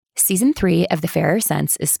Season 3 of The Fairer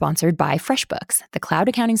Cents is sponsored by FreshBooks, the cloud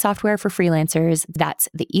accounting software for freelancers that's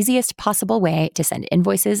the easiest possible way to send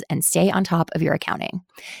invoices and stay on top of your accounting.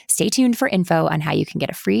 Stay tuned for info on how you can get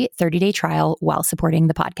a free 30-day trial while supporting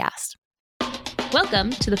the podcast.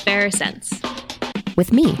 Welcome to The Fairer Cents.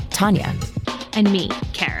 With me, Tanya. And me,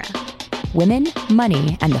 Kara. Women,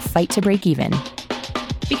 money, and the fight to break even.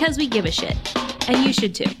 Because we give a shit. And you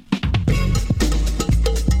should too.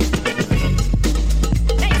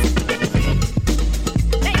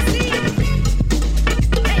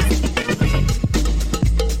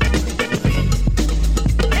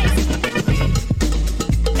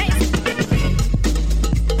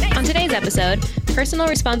 Episode, Personal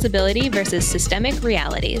Responsibility versus Systemic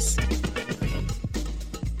Realities.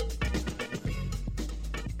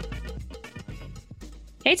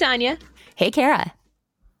 Hey, Tanya. Hey, Kara.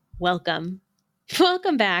 Welcome.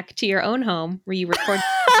 Welcome back to your own home where you record.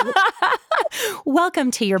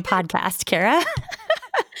 Welcome to your podcast, Kara.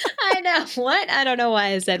 I know. What? I don't know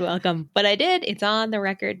why I said welcome, but I did. It's on the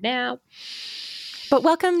record now. But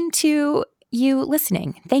welcome to you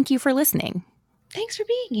listening. Thank you for listening. Thanks for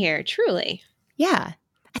being here, truly. Yeah.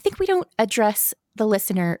 I think we don't address the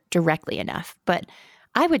listener directly enough, but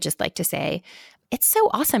I would just like to say it's so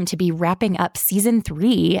awesome to be wrapping up season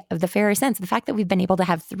 3 of The Fairer Cents. The fact that we've been able to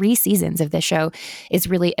have 3 seasons of this show is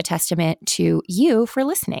really a testament to you for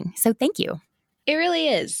listening. So thank you. It really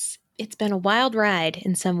is. It's been a wild ride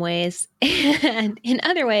in some ways, and in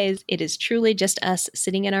other ways, it is truly just us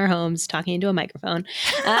sitting in our homes talking into a microphone.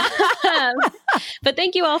 But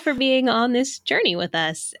thank you all for being on this journey with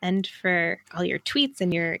us and for all your tweets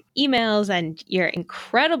and your emails and your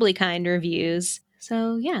incredibly kind reviews.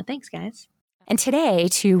 So yeah, thanks, guys. And today,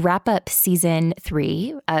 to wrap up season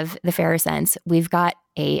 3 of The Fairer Cents, we've got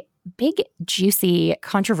a big, juicy,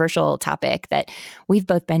 controversial topic that we've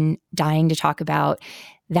both been dying to talk about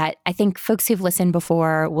that I think folks who've listened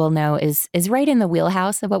before will know is right in the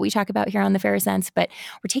wheelhouse of what we talk about here on The Fairer Cents. But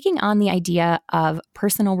we're taking on the idea of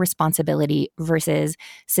personal responsibility versus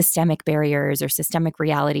systemic barriers or systemic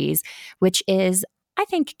realities, which is, I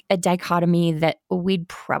think, a dichotomy that we'd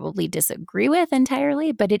probably disagree with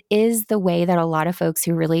entirely, but it is the way that a lot of folks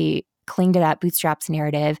who really cling to that bootstraps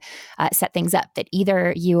narrative set things up, that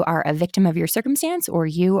either you are a victim of your circumstance or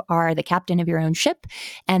you are the captain of your own ship,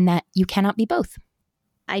 and that you cannot be both.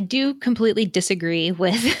 I do completely disagree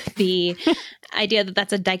with the idea that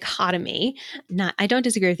that's a dichotomy. I don't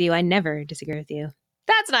disagree with you. I never disagree with you.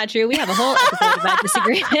 That's not true. We have a whole episode about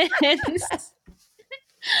disagreements.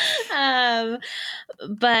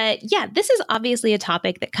 But yeah, this is obviously a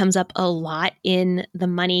topic that comes up a lot in the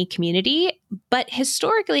money community, but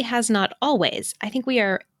historically has not always. I think we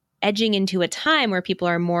are edging into a time where people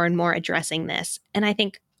are more and more addressing this. And I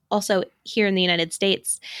think also here in the United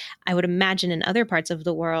States, I would imagine in other parts of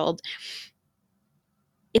the world,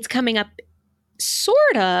 it's coming up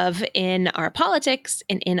sort of in our politics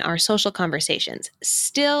and in our social conversations.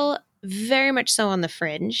 Still very much so on the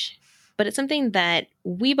fringe, but it's something that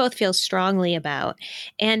we both feel strongly about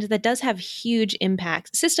and that does have huge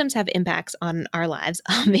impacts. Systems have impacts on our lives,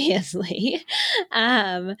 obviously.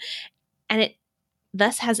 And it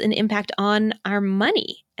thus has an impact on our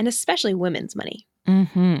money, and especially women's money.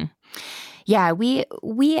 Mm-hmm. Yeah, we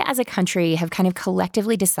as a country have kind of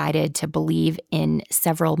collectively decided to believe in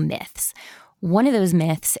several myths. One of those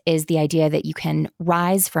myths is the idea that you can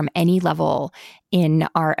rise from any level in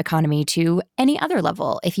our economy to any other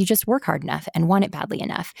level if you just work hard enough and want it badly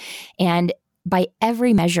enough. And by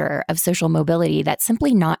every measure of social mobility, that's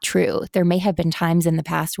simply not true. There may have been times in the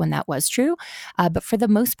past when that was true, but for the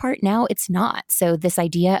most part now it's not. So this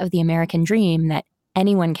idea of the American dream that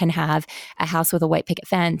anyone can have a house with a white picket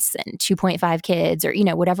fence and 2.5 kids or,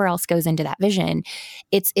 whatever else goes into that vision,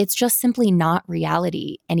 it's just simply not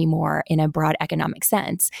reality anymore in a broad economic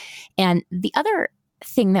sense. And the other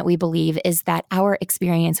thing that we believe is that our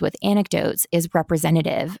experience with anecdotes is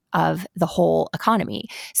representative of the whole economy.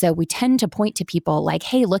 So we tend to point to people like,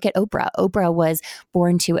 hey, look at Oprah. Oprah was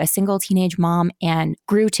born to a single teenage mom and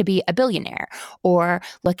grew to be a billionaire. Or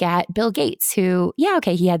look at Bill Gates, who,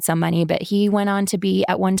 he had some money, but he went on to be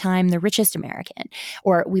at one time the richest American.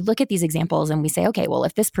 Or we look at these examples and we say, okay, well,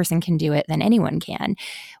 if this person can do it, then anyone can.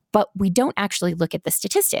 But we don't actually look at the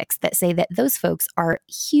statistics that say that those folks are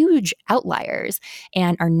huge outliers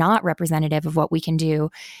and are not representative of what we can do.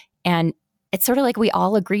 And it's sort of like we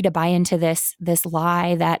all agree to buy into this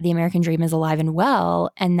lie that the American dream is alive and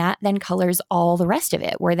well, and that then colors all the rest of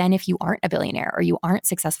it, where then if you aren't a billionaire or you aren't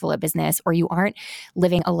successful at business or you aren't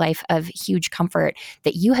living a life of huge comfort,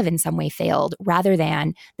 that you have in some way failed rather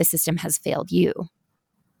than the system has failed you.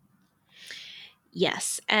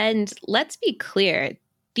 Yes. And let's be clear.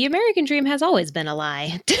 the American dream has always been a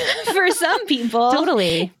lie for some people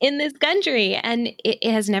Totally. in this country. And it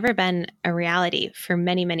has never been a reality for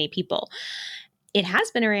many, many people. It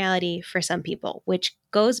has been a reality for some people, which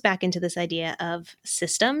goes back into this idea of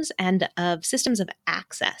systems and of systems of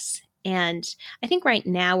access. And I think right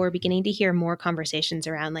now we're beginning to hear more conversations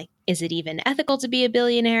around like, is it even ethical to be a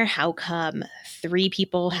billionaire? How come 3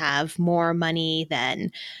 people have more money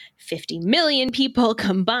than 50 million people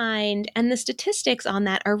combined? And the statistics on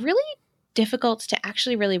that are really difficult to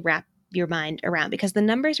actually really wrap your mind around because the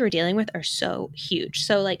numbers we're dealing with are so huge.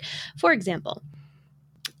 So like, for example,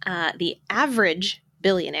 the average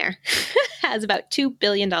billionaire has about $2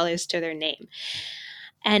 billion to their name.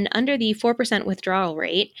 And under the 4% withdrawal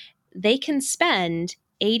rate, they can spend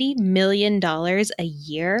 $80 million a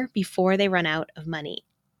year before they run out of money.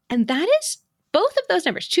 And that is both of those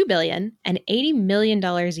numbers, $2 billion and $80 million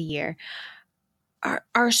a year,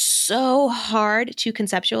 are so hard to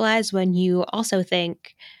conceptualize when you also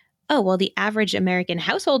think, oh, well, the average American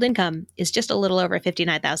household income is just a little over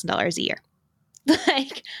 $59,000 a year.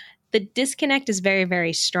 Like, the disconnect is very,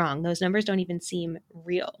 very strong. Those numbers don't even seem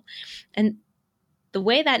real. And the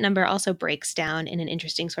way that number also breaks down in an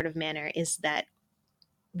interesting sort of manner is that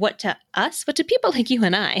what to people like you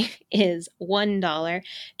and I is $1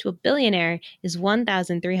 to a billionaire is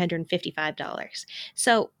 $1,355.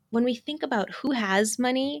 So when we think about who has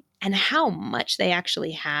money and how much they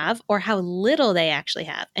actually have or how little they actually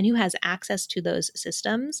have and who has access to those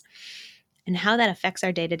systems and how that affects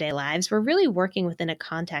our day-to-day lives, we're really working within a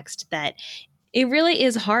context that it really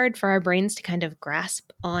is hard for our brains to kind of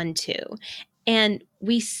grasp onto. And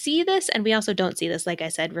we see this, and we also don't see this, like I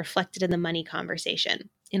said, reflected in the money conversation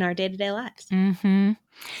in our day-to-day lives. Mm-hmm.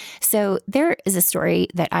 So there is a story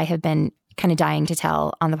that I have been kind of dying to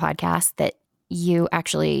tell on the podcast that you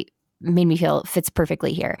actually made me feel fits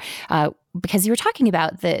perfectly here. Because you were talking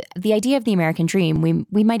about the idea of the American dream.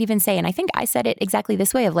 We might even say, and I think I said it exactly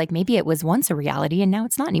this way of like, maybe it was once a reality and now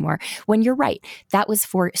it's not anymore. When you're right, that was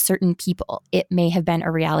for certain people. It may have been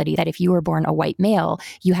a reality that if you were born a white male,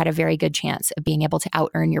 you had a very good chance of being able to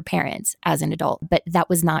out-earn your parents as an adult. But that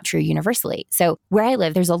was not true universally. So where I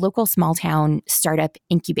live, there's a local small town startup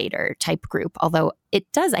incubator type group, although it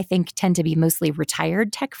does, I think, tend to be mostly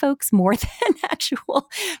retired tech folks more than actual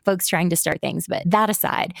folks trying to start things. But that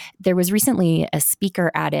aside, there was recently a speaker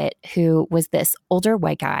at it who was this older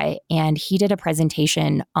white guy, and he did a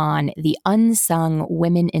presentation on the unsung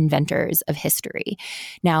women inventors of history.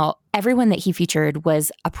 Now, everyone that he featured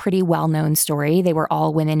was a pretty well-known story. They were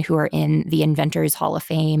all women who are in the Inventors Hall of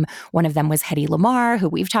Fame. One of them was Hedy Lamarr, who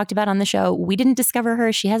we've talked about on the show. We didn't discover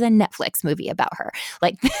her. She has a Netflix movie about her.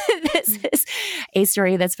 Like, this is a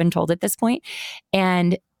story that's been told at this point.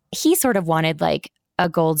 And he sort of wanted like a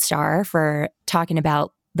gold star for talking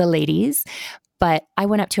about the ladies. But I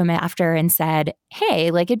went up to him after and said, hey,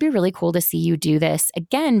 like, it'd be really cool to see you do this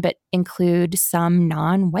again, but include some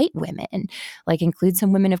non-white women, like include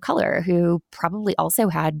some women of color who probably also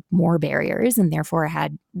had more barriers and therefore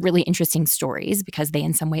had really interesting stories because they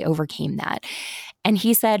in some way overcame that. And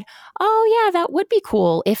he said, oh yeah, that would be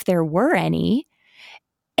cool if there were any.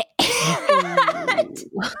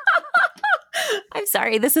 I'm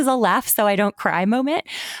sorry, this is a laugh so I don't cry moment.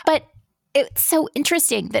 But it's so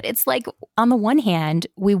interesting that it's like, on the one hand,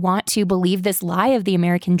 we want to believe this lie of the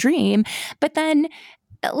American dream, but then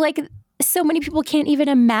like so many people can't even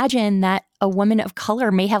imagine that a woman of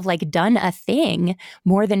color may have like done a thing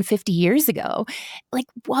more than 50 years ago. Like,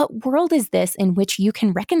 what world is this in which you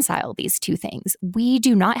can reconcile these two things? We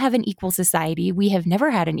do not have an equal society. We have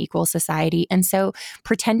never had an equal society. And so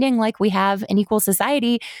pretending like we have an equal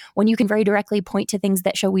society when you can very directly point to things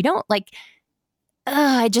that show we don't, like,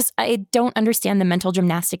 I don't understand the mental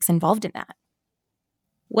gymnastics involved in that.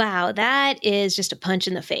 Wow, that is just a punch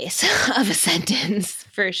in the face of a sentence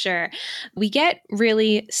for sure. We get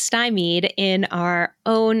really stymied in our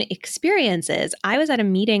own experiences. I was at a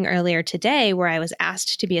meeting earlier today where I was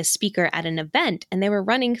asked to be a speaker at an event, and they were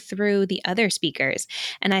running through the other speakers.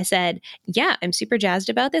 And I said, yeah, I'm super jazzed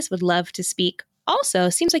about this, would love to speak. Also,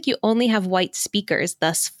 seems like you only have white speakers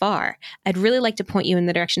thus far. I'd really like to point you in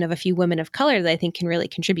the direction of a few women of color that I think can really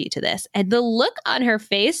contribute to this. And the look on her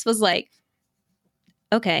face was like,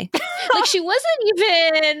 okay. Like, she wasn't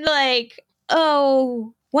even like,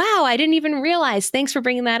 oh, wow, I didn't even realize. Thanks for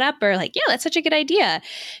bringing that up. Or like, yeah, that's such a good idea.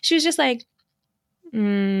 She was just like,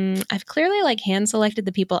 I've clearly like hand selected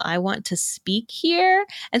the people I want to speak here.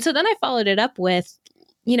 And so then I followed it up with,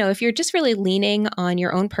 you know, if you're just really leaning on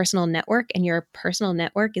your own personal network and your personal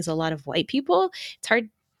network is a lot of white people, it's hard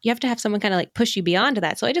you have to have someone kind of like push you beyond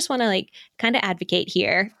that. So I just want to like kind of advocate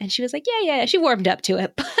here. And she was like, yeah. She warmed up to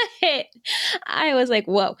it. But I was like,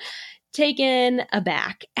 whoa, taken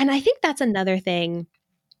aback. And I think that's another thing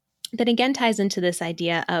that again ties into this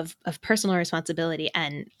idea of personal responsibility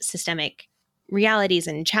and systemic realities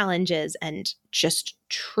and challenges and just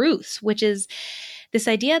truths, which is this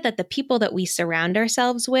idea that the people that we surround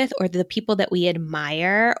ourselves with, or the people that we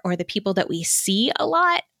admire, or the people that we see a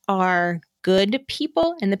lot are good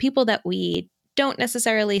people, and the people that we don't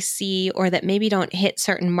necessarily see or that maybe don't hit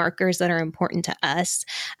certain markers that are important to us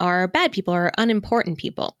are bad people or unimportant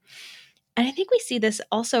people. And I think we see this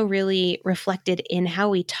also really reflected in how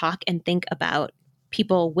we talk and think about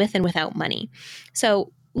people with and without money.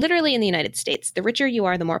 So literally in the United States, the richer you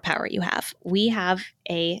are, the more power you have. We have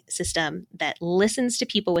a system that listens to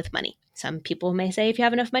people with money. Some people may say if you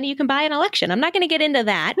have enough money, you can buy an election. I'm not going to get into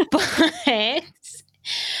that, but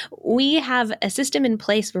we have a system in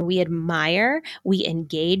place where we admire, we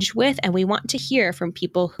engage with, and we want to hear from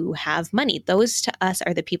people who have money. Those to us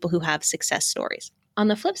are the people who have success stories. On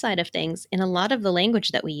the flip side of things, in a lot of the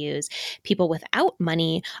language that we use, people without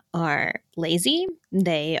money are lazy.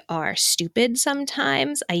 They are stupid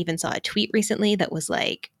sometimes. I even saw a tweet recently that was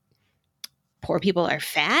like, poor people are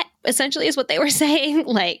fat, essentially is what they were saying,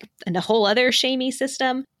 like, and a whole other shamey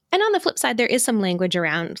system. And on the flip side, there is some language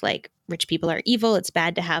around like rich people are evil. It's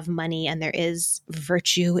bad to have money. And there is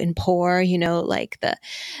virtue in poor, you know, like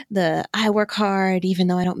the I work hard, even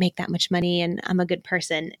though I don't make that much money and I'm a good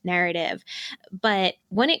person narrative. But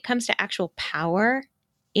when it comes to actual power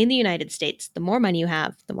in the United States, the more money you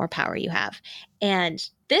have, the more power you have. And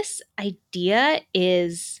this idea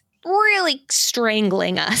is really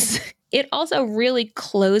strangling us. It also really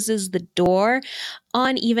closes the door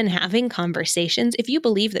on even having conversations. If you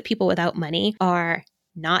believe that people without money are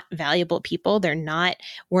not valuable people, they're not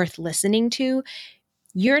worth listening to,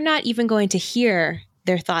 you're not even going to hear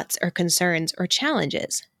their thoughts or concerns or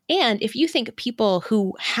challenges. And if you think people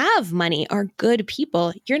who have money are good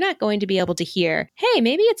people, you're not going to be able to hear, hey,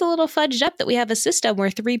 maybe it's a little fudged up that we have a system where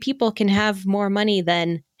 3 people can have more money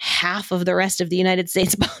than half of the rest of the United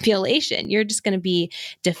States population. You're just going to be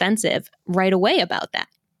defensive right away about that.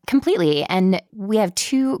 Completely. And we have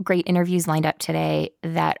 2 great interviews lined up today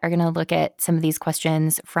that are going to look at some of these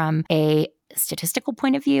questions from a statistical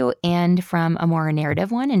point of view and from a more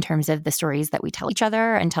narrative one in terms of the stories that we tell each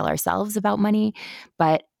other and tell ourselves about money.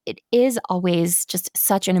 But it is always just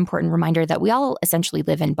such an important reminder that we all essentially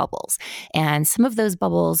live in bubbles. And some of those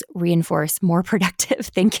bubbles reinforce more productive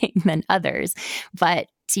thinking than others. But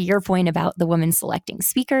to your point about the woman selecting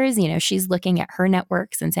speakers, you know, she's looking at her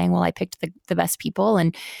networks and saying, well, I picked the best people.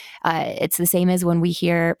 And it's the same as when we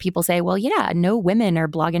hear people say, well, yeah, no women are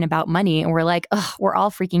blogging about money. And we're like, oh, we're all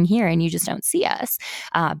freaking here and you just don't see us.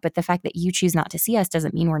 But the fact that you choose not to see us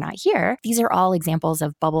doesn't mean we're not here. These are all examples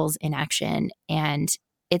of bubbles in action. And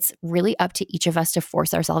it's really up to each of us to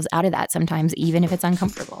force ourselves out of that sometimes, even if it's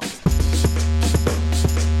uncomfortable.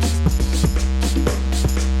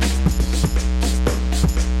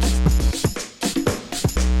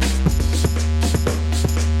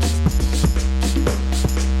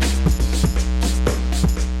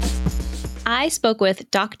 I spoke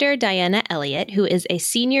with Dr. Diana Elliott, who is a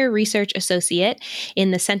senior research associate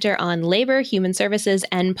in the Center on Labor, Human Services,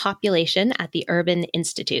 and Population at the Urban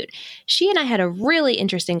Institute. She and I had a really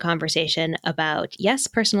interesting conversation about, yes,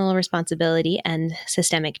 personal responsibility and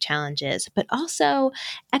systemic challenges, but also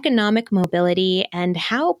economic mobility and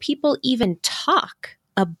how people even talk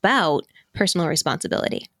about personal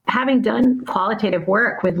responsibility. Having done qualitative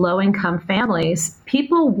work with low-income families,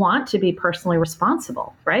 people want to be personally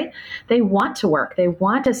responsible, right? They want to work. They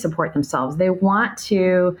want to support themselves. They want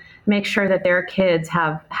to make sure that their kids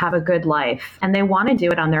have a good life, and they want to do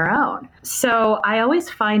it on their own. So I always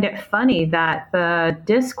find it funny that the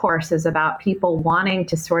discourse is about people wanting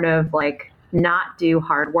to sort of like not do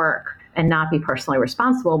hard work and not be personally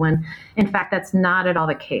responsible, when in fact, that's not at all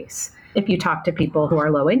the case if you talk to people who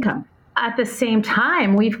are low income. At the same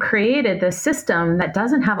time, we've created this system that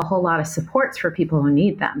doesn't have a whole lot of supports for people who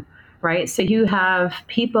need them, right? So you have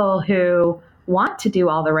people who want to do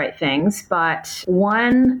all the right things, but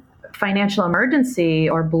one financial emergency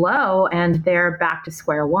or blow, and they're back to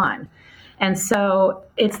square one. And so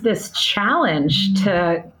it's this challenge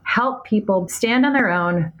to help people stand on their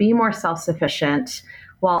own, be more self-sufficient,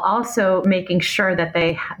 while also making sure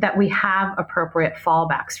that we have appropriate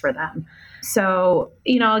fallbacks for them. So,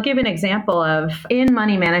 I'll give an example of in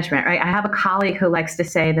money management, right? I have a colleague who likes to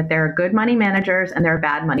say that there are good money managers and there are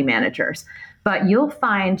bad money managers. But you'll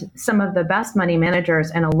find some of the best money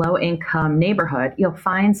managers in a low income neighborhood. You'll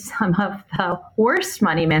find some of the worst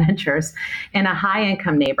money managers in a high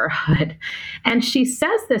income neighborhood. And she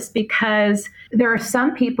says this because there are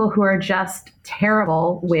some people who are just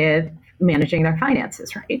terrible with managing their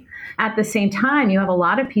finances, right? At the same time, you have a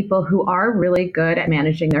lot of people who are really good at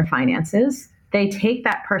managing their finances. They take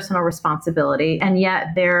that personal responsibility, and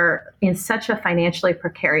yet they're in such a financially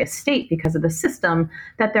precarious state because of the system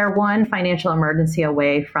that they're one financial emergency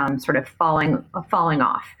away from sort of falling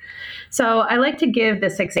off. So I like to give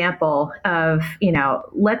this example of,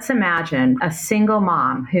 let's imagine a single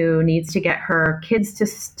mom who needs to get her kids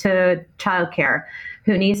to childcare,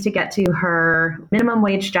 who needs to get to her minimum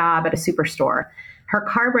wage job at a superstore. Her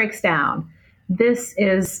car breaks down. This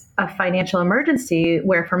is a financial emergency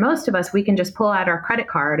where for most of us, we can just pull out our credit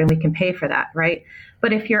card and we can pay for that, right?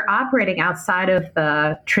 But if you're operating outside of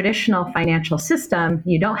the traditional financial system,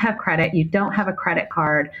 you don't have credit, you don't have a credit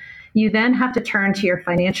card, you then have to turn to your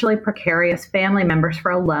financially precarious family members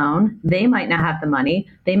for a loan. They might not have the money.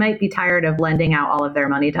 They might be tired of lending out all of their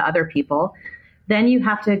money to other people. Then you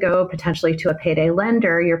have to go potentially to a payday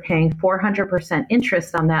lender. You're paying 400%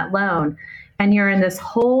 interest on that loan. And you're in this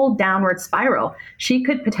whole downward spiral. She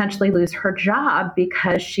could potentially lose her job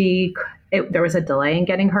because there was a delay in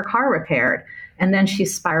getting her car repaired. And then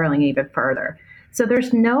she's spiraling even further. So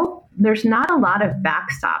there's not a lot of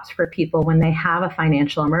backstops for people when they have a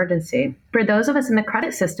financial emergency. For those of us in the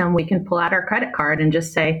credit system, we can pull out our credit card and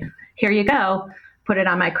just say, here you go, put it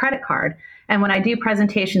on my credit card. And when I do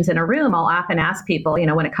presentations in a room, I'll often ask people,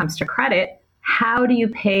 when it comes to credit, how do you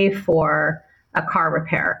pay for a car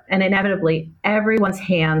repair? And inevitably, everyone's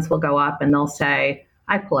hands will go up and they'll say,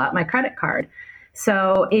 I pull out my credit card.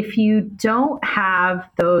 So if you don't have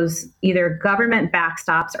those either government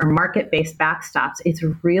backstops or market-based backstops, it's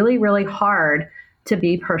really, really hard to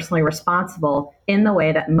be personally responsible in the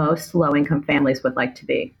way that most low-income families would like to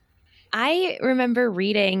be. I remember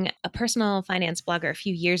reading a personal finance blogger a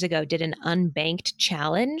few years ago did an unbanked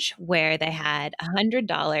challenge where they had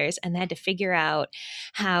 $100 and they had to figure out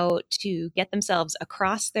how to get themselves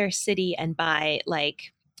across their city and buy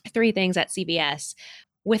like 3 things at CVS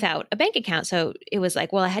without a bank account. So it was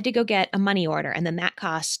like, well, I had to go get a money order and then that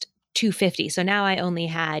cost $250. So now I only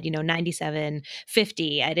had,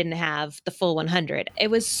 $97.50. I didn't have the full 100. It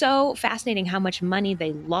was so fascinating how much money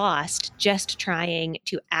they lost just trying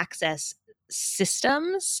to access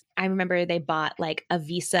systems. I remember they bought like a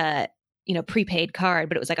Visa, prepaid card,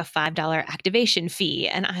 but it was like a $5 activation fee.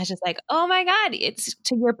 And I was just like, oh my God, it's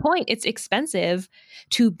to your point, it's expensive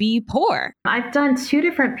to be poor. I've done 2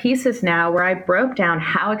 different pieces now where I broke down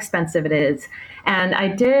how expensive it is. And I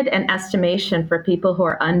did an estimation for people who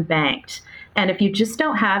are unbanked. And if you just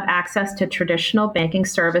don't have access to traditional banking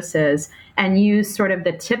services and use sort of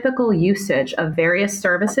the typical usage of various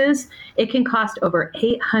services, it can cost over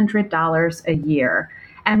 $800 a year.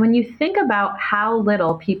 And when you think about how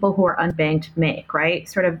little people who are unbanked make, right,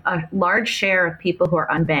 sort of a large share of people who are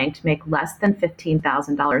unbanked make less than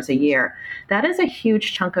 $15,000 a year. That is a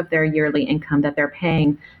huge chunk of their yearly income that they're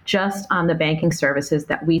paying just on the banking services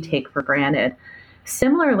that we take for granted.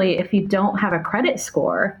 Similarly, if you don't have a credit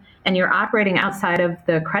score and you're operating outside of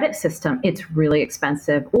the credit system, it's really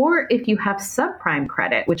expensive. Or if you have subprime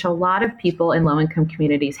credit, which a lot of people in low-income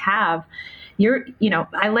communities have,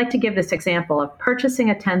 I like to give this example of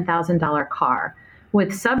purchasing a $10,000 car.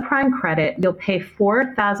 With subprime credit, you'll pay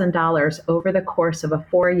 $4,000 over the course of a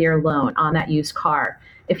 4-year loan on that used car.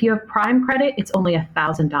 If you have prime credit, it's only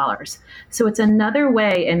 $1,000. So it's another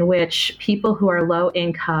way in which people who are low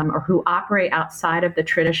income or who operate outside of the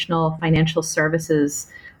traditional financial services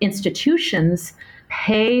institutions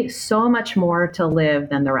pay so much more to live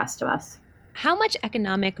than the rest of us. How much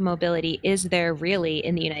economic mobility is there really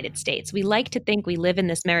in the United States? We like to think we live in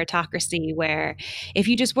this meritocracy where if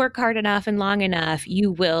you just work hard enough and long enough,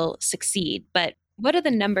 you will succeed. But what do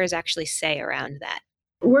the numbers actually say around that?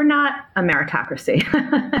 We're not a meritocracy.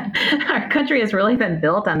 Our country has really been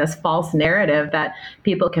built on this false narrative that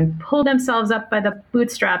people can pull themselves up by the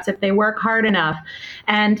bootstraps if they work hard enough.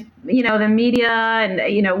 And, the media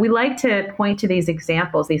and, we like to point to these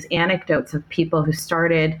examples, these anecdotes of people who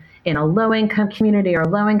started in a low-income community or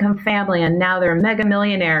low-income family, and now they're mega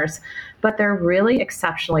millionaires, but they're really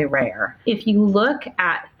exceptionally rare. If you look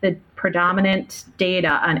at the predominant data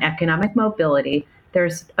on economic mobility,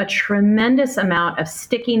 there's a tremendous amount of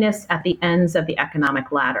stickiness at the ends of the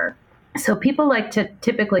economic ladder. So people like to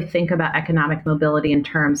typically think about economic mobility in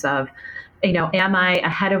terms of, am I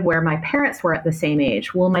ahead of where my parents were at the same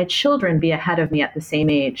age? Will my children be ahead of me at the same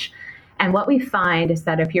age? And what we find is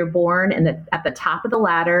that if you're born at the top of the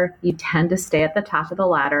ladder, you tend to stay at the top of the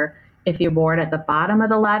ladder. If you're born at the bottom of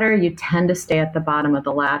the ladder, you tend to stay at the bottom of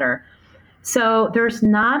the ladder. So there's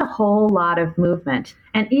not a whole lot of movement.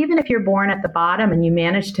 And even if you're born at the bottom and you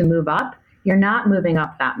manage to move up, you're not moving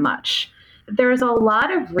up that much. There's a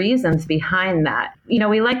lot of reasons behind that.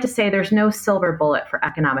 We like to say there's no silver bullet for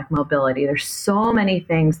economic mobility. There's so many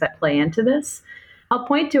things that play into this. I'll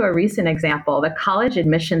point to a recent example. The college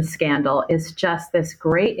admissions scandal is just this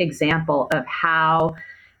great example of how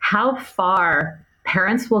far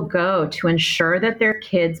parents will go to ensure that their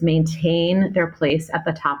kids maintain their place at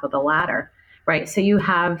the top of the ladder, right? So you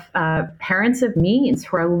have parents of means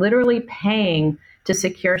who are literally paying to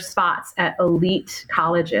secure spots at elite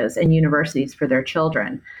colleges and universities for their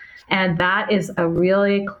children. And that is a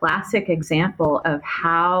really classic example of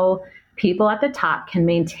how people at the top can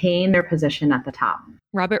maintain their position at the top.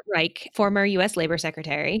 Robert Reich, former U.S. Labor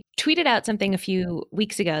Secretary, tweeted out something a few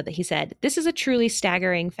weeks ago that he said, "This is a truly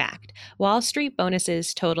staggering fact. Wall Street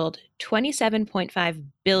bonuses totaled $27.5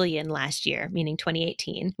 billion last year," meaning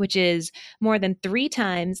 2018, which is more than 3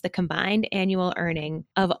 times the combined annual earning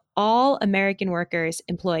of all American workers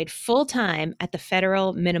employed full-time at the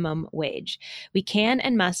federal minimum wage. We can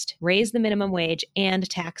and must raise the minimum wage and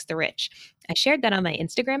tax the rich. I shared that on my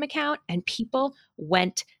Instagram account and people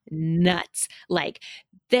went nuts. Like,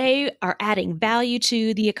 they are adding value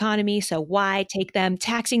to the economy, so why take them?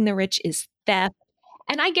 Taxing the rich is theft.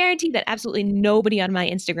 And I guarantee that absolutely nobody on my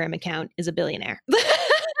Instagram account is a billionaire.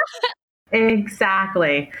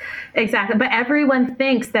 Exactly. But everyone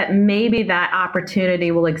thinks that maybe that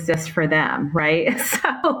opportunity will exist for them, right?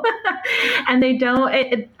 So, and they don't,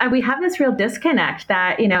 we have this real disconnect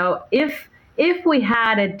that, if we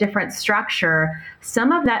had a different structure,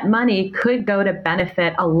 some of that money could go to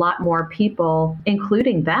benefit a lot more people,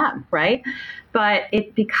 including them, right? But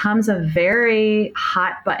it becomes a very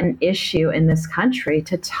hot button issue in this country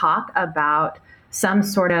to talk about some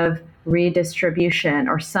sort of redistribution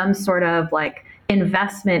or some sort of like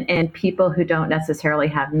investment in people who don't necessarily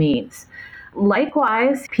have means.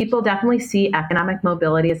 Likewise, people definitely see economic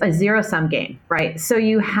mobility as a zero-sum game, right? So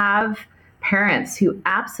you have parents who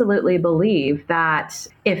absolutely believe that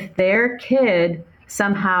if their kid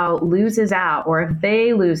somehow loses out, or if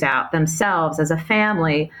they lose out themselves as a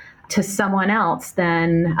family to someone else,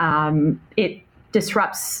 then it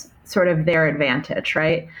disrupts sort of their advantage,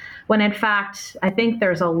 right? When in fact, I think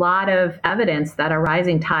there's a lot of evidence that a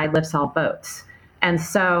rising tide lifts all boats. And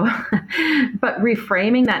so, but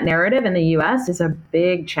reframing that narrative in the US is a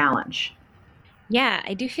big challenge. Yeah,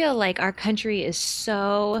 I do feel like our country is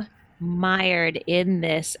so mired in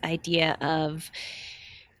this idea of,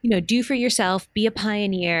 do for yourself, be a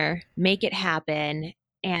pioneer, make it happen.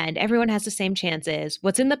 And everyone has the same chances.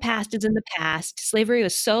 What's in the past is in the past. Slavery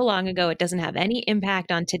was so long ago, it doesn't have any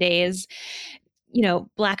impact on today's,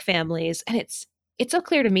 Black families. And it's so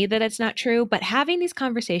clear to me that it's not true. But having these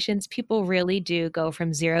conversations, people really do go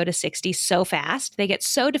from 0 to 60 so fast. They get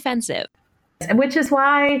so defensive. Which is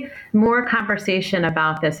why more conversation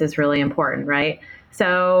about this is really important, right?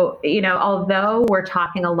 So, although we're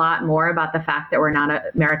talking a lot more about the fact that we're not a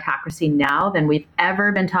meritocracy now than we've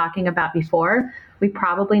ever been talking about before, we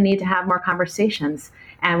probably need to have more conversations.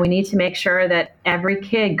 And we need to make sure that every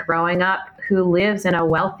kid growing up who lives in a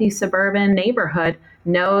wealthy suburban neighborhood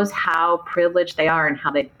knows how privileged they are and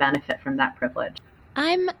how they benefit from that privilege.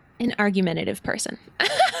 I'm an argumentative person.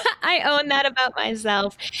 I own that about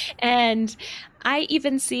myself. And I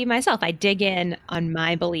even see myself, I dig in on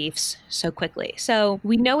my beliefs so quickly. So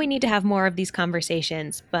we know we need to have more of these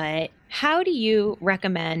conversations, but how do you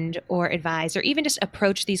recommend or advise or even just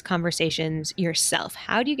approach these conversations yourself?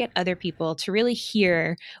 How do you get other people to really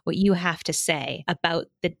hear what you have to say about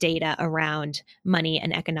the data around money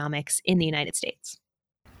and economics in the United States?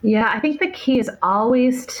 Yeah, I think the key is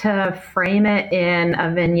always to frame it in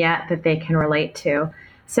a vignette that they can relate to.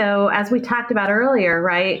 So as we talked about earlier,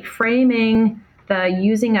 right, framing the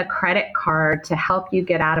using a credit card to help you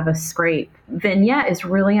get out of a scrape vignette is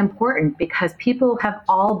really important because people have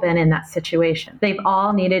all been in that situation. They've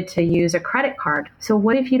all needed to use a credit card. So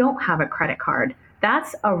what if you don't have a credit card?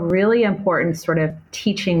 That's a really important sort of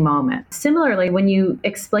teaching moment. Similarly, when you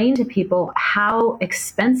explain to people how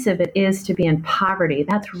expensive it is to be in poverty,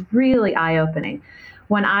 that's really eye-opening.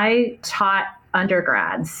 When I taught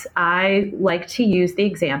undergrads, I like to use the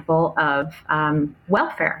example of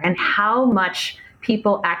welfare and how much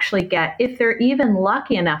people actually get, if they're even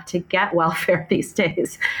lucky enough to get welfare these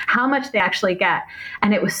days, how much they actually get.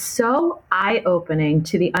 And it was so eye-opening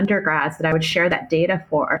to the undergrads that I would share that data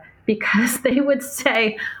for, because they would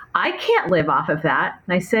say, I can't live off of that.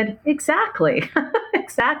 And I said, exactly.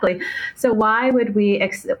 Exactly. So why would we,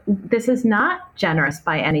 this is not generous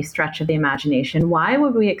by any stretch of the imagination. Why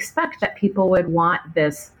would we expect that people would want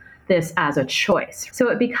this as a choice? So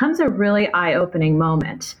it becomes a really eye-opening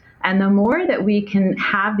moment. And the more that we can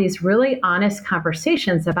have these really honest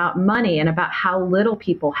conversations about money and about how little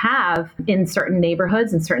people have in certain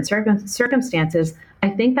neighborhoods and certain circumstances, I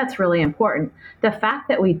think that's really important. The fact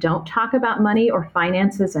that we don't talk about money or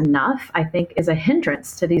finances enough, I think, is a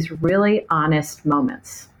hindrance to these really honest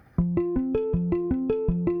moments.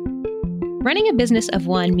 Running a business of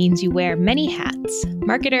one means you wear many hats: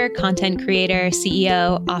 marketer, content creator,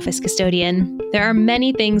 CEO, office custodian. There are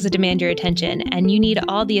many things that demand your attention, and you need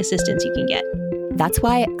all the assistance you can get. That's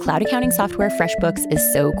why cloud accounting software FreshBooks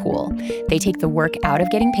is so cool. They take the work out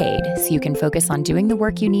of getting paid so you can focus on doing the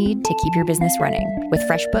work you need to keep your business running. With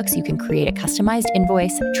FreshBooks, you can create a customized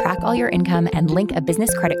invoice, track all your income, and link a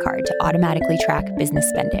business credit card to automatically track business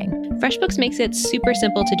spending. FreshBooks makes it super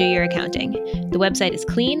simple to do your accounting. The website is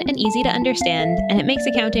clean and easy to understand, and it makes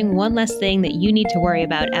accounting one less thing that you need to worry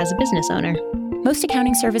about as a business owner. Most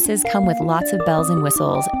accounting services come with lots of bells and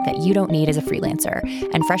whistles that you don't need as a freelancer,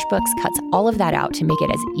 and FreshBooks cuts all of that out to make it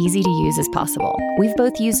as easy to use as possible. We've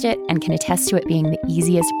both used it and can attest to it being the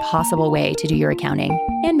easiest possible way to do your accounting,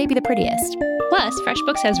 and maybe the prettiest. Plus,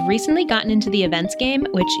 FreshBooks has recently gotten into the events game,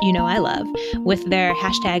 which you know I love, with their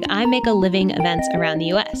hashtag #IMakeALiving events around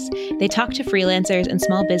the US. They talk to freelancers and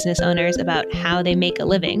small business owners about how they make a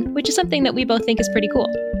living, which is something that we both think is pretty cool.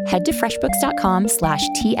 Head to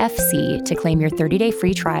freshbooks.com/TFC to claim your 30-day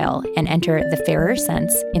free trial and enter the Fairer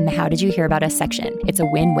Cents in the How Did You Hear About Us section. It's a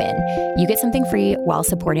win-win. You get something free while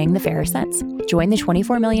supporting the Fairer Cents. Join the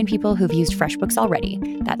 24 million people who've used FreshBooks already.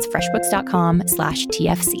 That's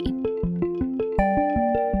freshbooks.com/TFC.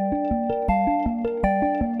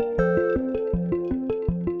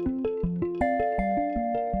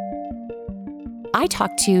 I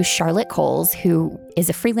talked to Charlotte Coles, who is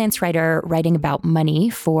a freelance writer writing about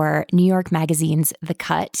money for New York Magazine's The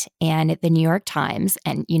Cut and the New York Times.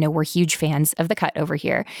 And, we're huge fans of The Cut over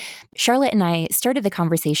here. Charlotte and I started the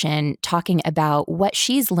conversation talking about what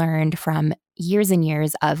she's learned from years and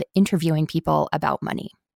years of interviewing people about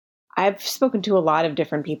money. I've spoken to a lot of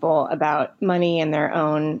different people about money and their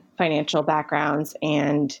own financial backgrounds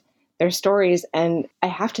and their stories. And I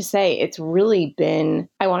have to say, it's really been,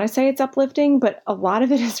 I want to say it's uplifting, but a lot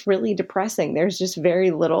of it is really depressing. There's just very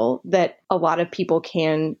little that a lot of people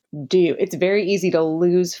can do. It's very easy to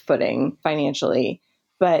lose footing financially.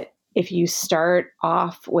 But if you start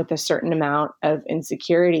off with a certain amount of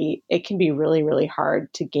insecurity, it can be really, really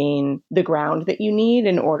hard to gain the ground that you need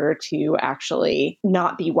in order to actually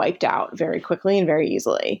not be wiped out very quickly and very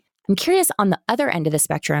easily. I'm curious on the other end of the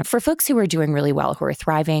spectrum, for folks who are doing really well, who are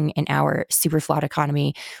thriving in our super flawed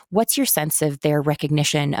economy, what's your sense of their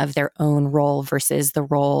recognition of their own role versus the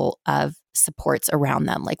role of supports around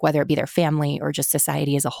them, like whether it be their family or just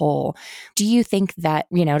society as a whole? Do you think that,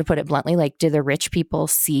 to put it bluntly, like, do the rich people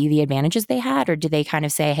see the advantages they had, or do they kind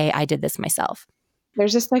of say, hey, I did this myself?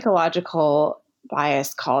 There's a psychological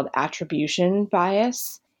bias called attribution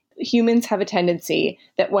bias. Humans have a tendency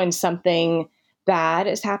that when something bad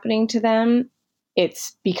is happening to them,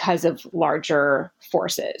 it's because of larger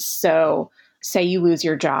forces. So say you lose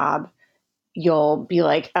your job, you'll be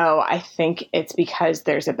like, oh, I think it's because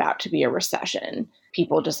there's about to be a recession.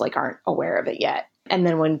 People just aren't aware of it yet. And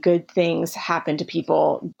then when good things happen to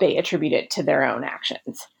people, they attribute it to their own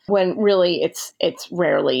actions. When really it's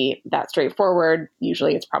rarely that straightforward.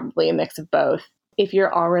 Usually it's probably a mix of both. If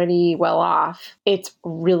you're already well off, it's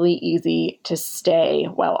really easy to stay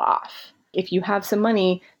well off. If you have some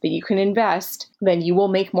money that you can invest, then you will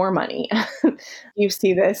make more money. You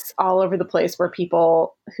see this all over the place where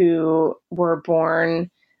people who were born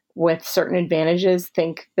with certain advantages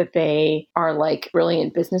think that they are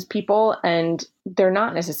brilliant business people, and they're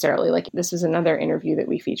not necessarily. This was another interview that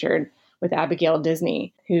we featured with Abigail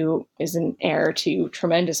Disney, who is an heir to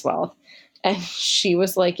tremendous wealth. And she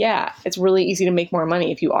was like, yeah, it's really easy to make more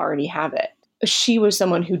money if you already have it. She was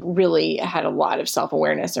someone who really had a lot of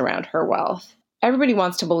self-awareness around her wealth. Everybody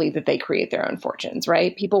wants to believe that they create their own fortunes,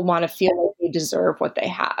 right? People want to feel like they deserve what they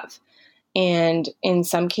have. And in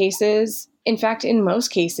some cases, in fact, in most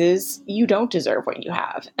cases, you don't deserve what you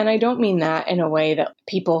have. And I don't mean that in a way that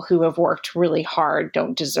people who have worked really hard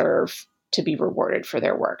don't deserve to be rewarded for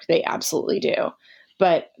their work. They absolutely do.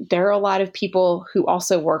 But there are a lot of people who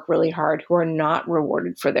also work really hard who are not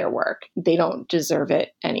rewarded for their work. They don't deserve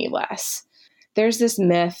it any less. There's this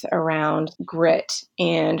myth around grit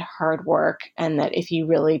and hard work, and that if you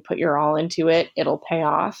really put your all into it, it'll pay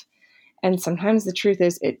off. And sometimes the truth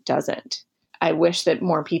is it doesn't. I wish that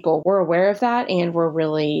more people were aware of that and were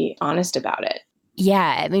really honest about it.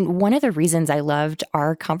 Yeah, I mean, one of the reasons I loved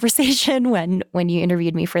our conversation when you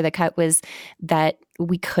interviewed me for The Cut was that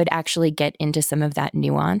we could actually get into some of that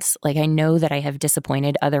nuance. Like, I know that I have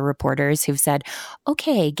disappointed other reporters who've said,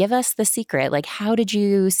 okay, give us the secret. Like, how did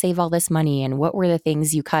you save all this money and what were the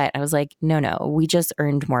things you cut? I was like, no, we just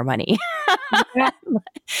earned more money.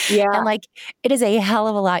 Yeah. And like, it is a hell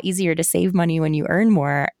of a lot easier to save money when you earn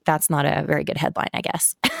more. That's not a very good headline, I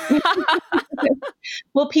guess.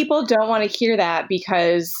 Well, people don't want to hear that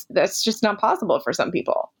because that's just not possible for some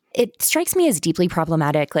people. It strikes me as deeply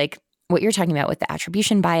problematic, like what you're talking about with the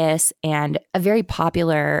attribution bias. And a very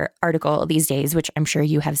popular article these days, which I'm sure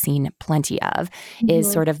you have seen plenty of,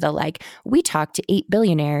 is sort of the like, we talked to 8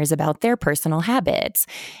 billionaires about their personal habits.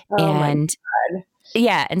 Oh And my God.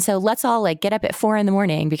 yeah. And so let's all like get up at 4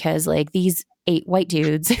 a.m. because like these 8 white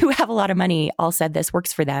dudes who have a lot of money all said this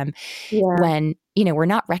works for them. Yeah. When, you know, we're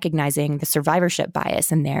not recognizing the survivorship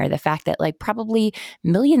bias in there, the fact that like probably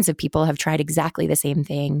millions of people have tried exactly the same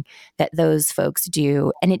thing that those folks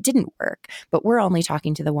do and it didn't work, but we're only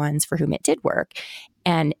talking to the ones for whom it did work.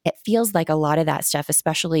 And it feels like a lot of that stuff,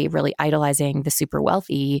 especially really idolizing the super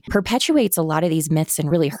wealthy, perpetuates a lot of these myths in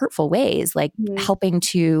really hurtful ways, like helping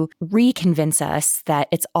to reconvince us that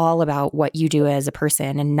it's all about what you do as a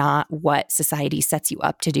person and not what society sets you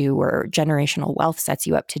up to do or generational wealth sets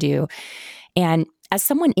you up to do. And as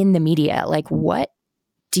someone in the media, like, what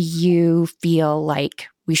do you feel like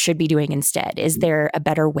we should be doing instead? Is there a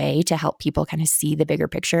better way to help people kind of see the bigger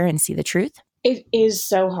picture and see the truth? It is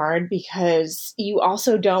so hard because you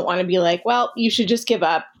also don't want to be like, well, you should just give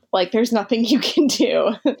up. Like, there's nothing you can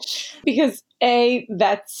do because A,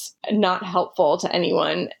 that's not helpful to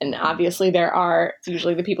anyone. And obviously it's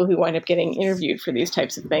usually the people who wind up getting interviewed for these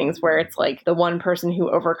types of things where it's like the one person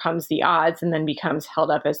who overcomes the odds and then becomes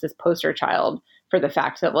held up as this poster child for the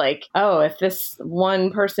fact that like, oh, if this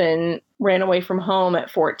one person ran away from home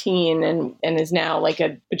at 14 and is now like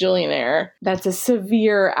a bajillionaire, that's a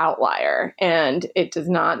severe outlier. And it does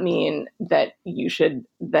not mean that you should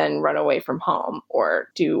then run away from home or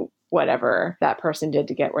do whatever that person did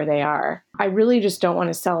to get where they are. I really just don't want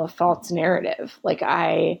to sell a false narrative. Like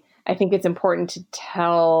I think it's important to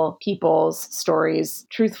tell people's stories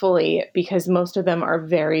truthfully because most of them are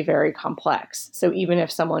very, very complex. So even if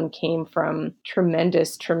someone came from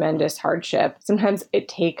tremendous, tremendous hardship, sometimes it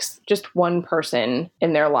takes just one person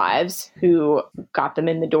in their lives who got them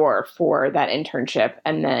in the door for that internship.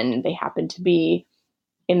 And then they happen to be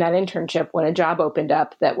in that internship when a job opened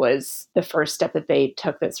up that was the first step that they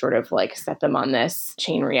took that sort of like set them on this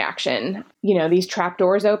chain reaction. You know, these trap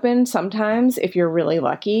doors open sometimes if you're really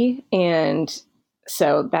lucky. And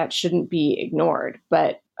so that shouldn't be ignored.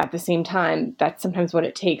 But at the same time, that's sometimes what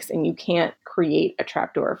it takes. And you can't create a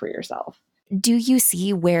trap door for yourself. Do you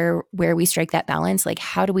see where we strike that balance? Like,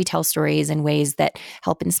 how do we tell stories in ways that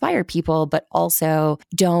help inspire people, but also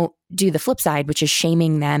don't do the flip side, which is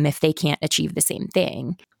shaming them if they can't achieve the same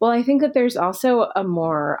thing? Well, I think that there's also a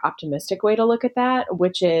more optimistic way to look at that,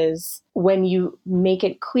 which is when you make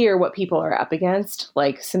it clear what people are up against,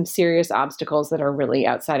 like some serious obstacles that are really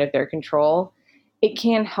outside of their control, it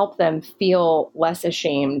can help them feel less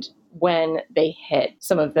ashamed when they hit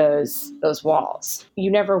some of those walls. You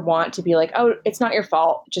never want to be like, oh, it's not your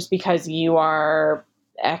fault just because you are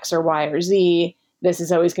X or Y or Z. This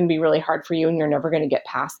is always going to be really hard for you and you're never going to get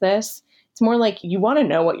past this. It's more like you want to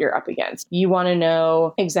know what you're up against. You want to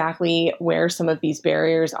know exactly where some of these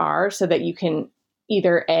barriers are so that you can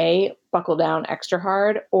either A, buckle down extra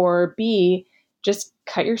hard, or B, just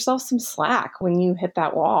cut yourself some slack when you hit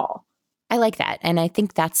that wall. I like that. And I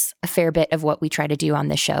think that's a fair bit of what we try to do on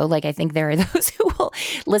the show. Like, I think there are those who will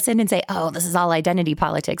listen and say, oh, this is all identity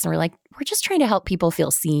politics. And we're like, we're just trying to help people feel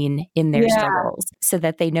seen in their struggles so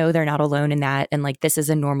that they know they're not alone in that. And like, this is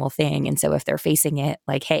a normal thing. And so if they're facing it,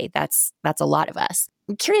 like, hey, that's a lot of us.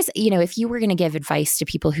 I'm curious, if you were going to give advice to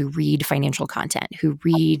people who read financial content, who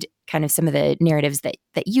read kind of some of the narratives that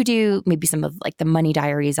you do, maybe some of like the money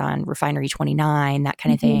diaries on Refinery 29, that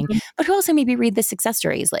kind of thing, but who also maybe read the success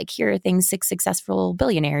stories, like here are things 6 successful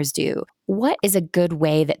billionaires do. What is a good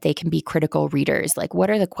way that they can be critical readers? Like, what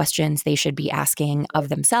are the questions they should be asking of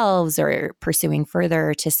themselves or pursuing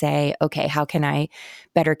further to say, okay, how can I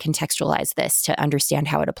better contextualize this to understand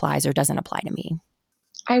how it applies or doesn't apply to me?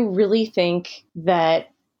 I really think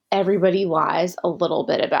that everybody lies a little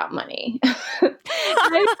bit about money.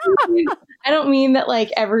 I don't mean that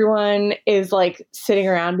like everyone is like sitting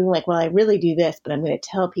around being like, well, I really do this, but I'm going to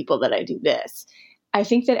tell people that I do this. I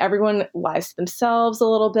think that everyone lies to themselves a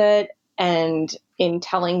little bit. And in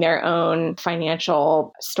telling their own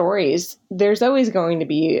financial stories, there's always going to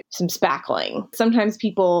be some spackling. Sometimes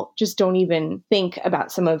people just don't even think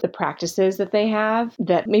about some of the practices that they have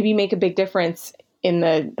that maybe make a big difference in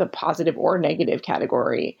the positive or negative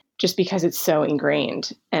category, just because it's so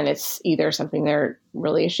ingrained and it's either something they're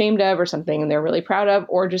really ashamed of or something they're really proud of,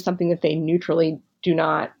 or just something that they neutrally do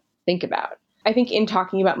not think about. I think in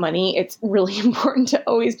talking about money, it's really important to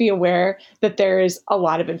always be aware that there is a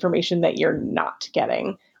lot of information that you're not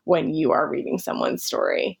getting when you are reading someone's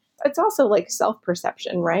story. It's also like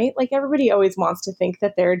self-perception, right? Like everybody always wants to think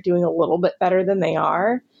that they're doing a little bit better than they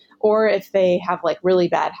are. Or if they have like really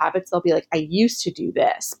bad habits, they'll be like, I used to do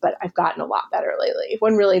this, but I've gotten a lot better lately,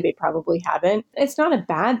 when really they probably haven't. It's not a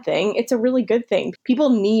bad thing. It's a really good thing.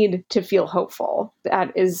 People need to feel hopeful.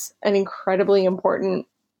 That is an incredibly important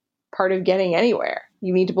part of getting anywhere.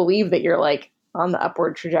 You need to believe that you're like on the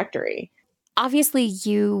upward trajectory. Obviously,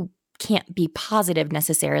 you can't be positive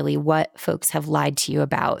necessarily what folks have lied to you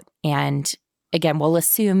about. And again, we'll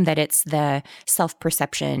assume that it's the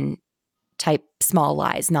self-perception type small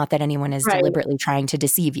lies, not that anyone is deliberately trying to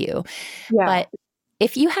deceive you. Yeah. But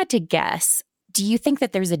if you had to guess, do you think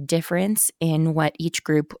that there's a difference in what each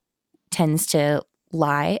group tends to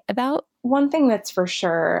lie about? One thing that's for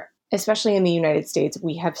sure, especially in the United States,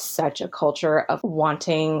 we have such a culture of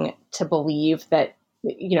wanting to believe that,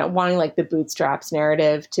 wanting like the bootstraps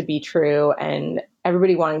narrative to be true, and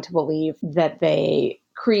everybody wanting to believe that they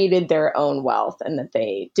created their own wealth and that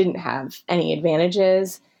they didn't have any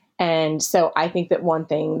advantages. And so I think that one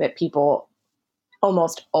thing that people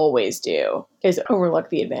almost always do is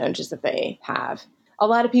overlook the advantages that they have. A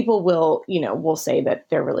lot of people will say that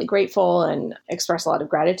they're really grateful and express a lot of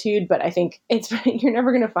gratitude, but I think you're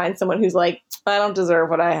never going to find someone who's like, I don't deserve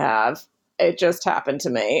what I have. It just happened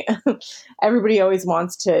to me. Everybody always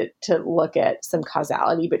wants to look at some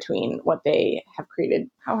causality between what they have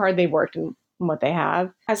created, how hard they worked, and what they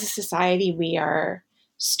have. As a society, we are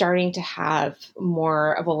starting to have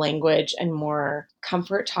more of a language and more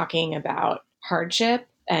comfort talking about hardship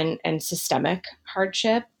and systemic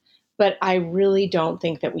hardship. But I really don't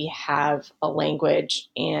think that we have a language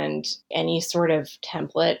and any sort of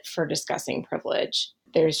template for discussing privilege.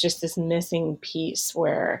 There's just this missing piece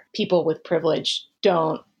where people with privilege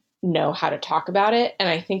don't know how to talk about it. And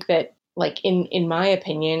I think that, like, in my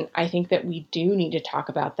opinion, I think that we do need to talk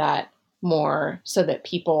about that more so that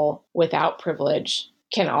people without privilege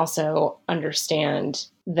can also understand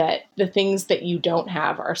that the things that you don't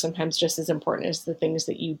have are sometimes just as important as the things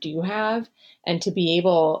that you do have. And to be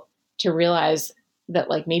able to realize that,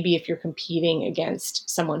 like, maybe if you're competing against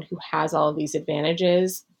someone who has all of these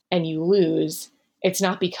advantages and you lose, it's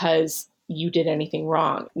not because you did anything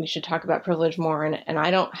wrong. We should talk about privilege more. And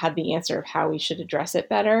I don't have the answer of how we should address it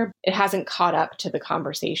better. It hasn't caught up to the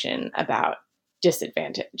conversation about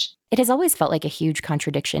disadvantage. It has always felt like a huge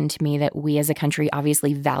contradiction to me that we as a country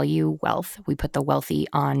obviously value wealth. We put the wealthy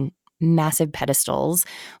on massive pedestals.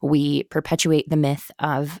 We perpetuate the myth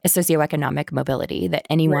of a socioeconomic mobility, that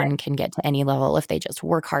anyone can get to any level if they just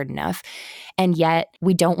work hard enough. And yet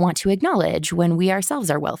we don't want to acknowledge when we ourselves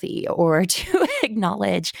are wealthy, or to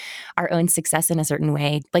acknowledge our own success in a certain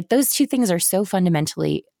way. Like, those two things are so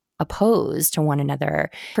fundamentally opposed to one another.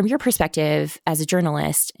 From your perspective as a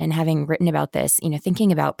journalist and having written about this,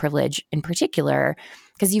 thinking about privilege in particular,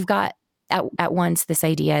 because you've got at once this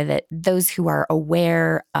idea that those who are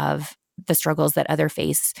aware of the struggles that others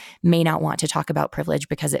face may not want to talk about privilege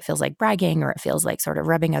because it feels like bragging, or it feels like sort of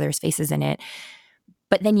rubbing others' faces in it.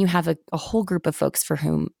 But then you have a whole group of folks for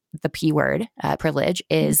whom the P word, privilege,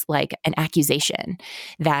 is like an accusation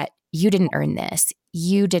that you didn't earn this.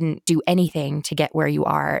 You didn't do anything to get where you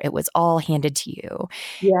are. It was all handed to you.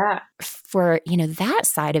 Yeah. For, that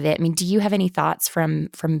side of it, I mean, do you have any thoughts from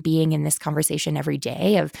being in this conversation every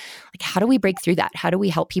day of, like, how do we break through that? How do we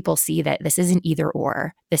help people see that this isn't either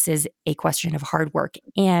or? This is a question of hard work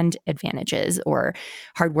and advantages, or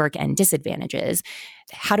hard work and disadvantages.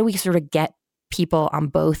 How do we sort of get people on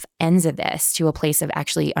both ends of this to a place of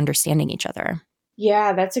actually understanding each other?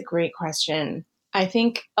 Yeah, that's a great question. I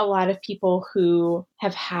think a lot of people who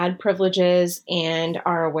have had privileges and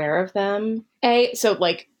are aware of them,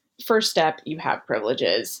 first step, you have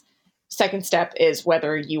privileges. Second step is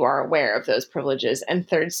whether you are aware of those privileges. And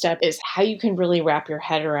third step is how you can really wrap your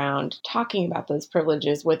head around talking about those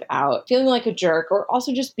privileges without feeling like a jerk, or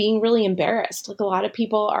also just being really embarrassed. Like, a lot of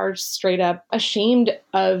people are straight up ashamed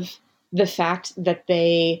of the fact that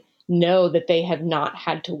they know that they have not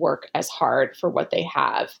had to work as hard for what they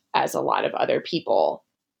have as a lot of other people.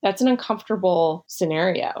 That's an uncomfortable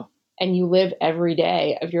scenario. And you live every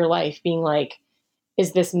day of your life being like,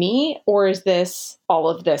 is this me, or is this all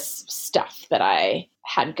of this stuff that I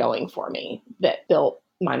had going for me that built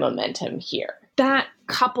my momentum here? That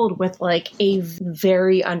coupled with like a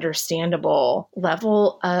very understandable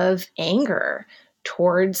level of anger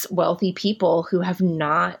towards wealthy people who have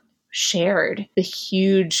not shared the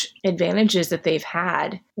huge advantages that they've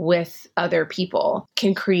had with other people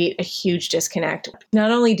can create a huge disconnect. Not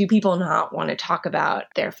only do people not want to talk about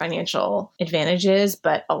their financial advantages,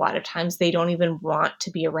 but a lot of times they don't even want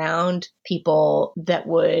to be around people that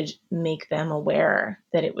would make them aware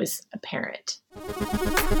that it was apparent.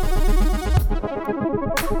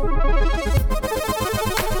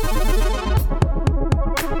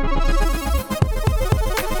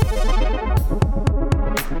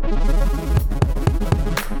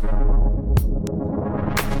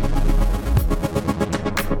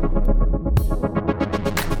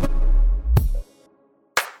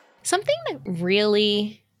 Something that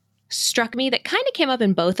really struck me that kind of came up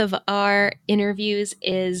in both of our interviews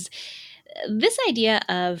is this idea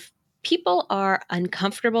of people are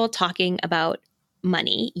uncomfortable talking about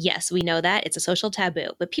money. Yes, we know that it's a social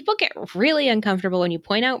taboo, but people get really uncomfortable when you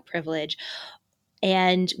point out privilege.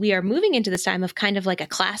 And we are moving into this time of kind of like a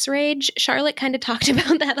class rage. Charlotte kind of talked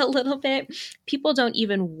about that a little bit. People don't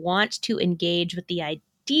even want to engage with the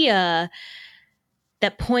idea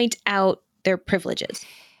that point out their privileges.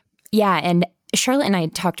 Yeah, and Charlotte and I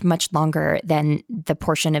talked much longer than the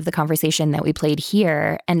portion of the conversation that we played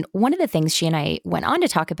here. And one of the things she and I went on to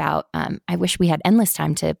talk about, I wish we had endless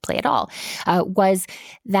time to play it all, was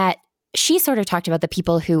that she sort of talked about the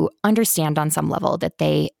people who understand on some level that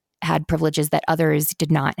they had privileges that others did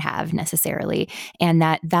not have necessarily, and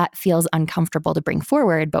that feels uncomfortable to bring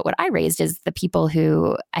forward. But what I raised is the people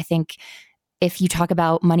who I think, if you talk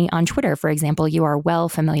about money on Twitter, for example, you are well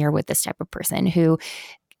familiar with this type of person who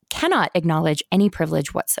cannot acknowledge any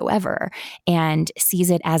privilege whatsoever and sees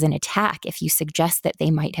it as an attack if you suggest that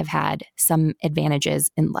they might have had some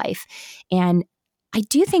advantages in life. And I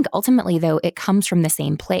do think ultimately, though, it comes from the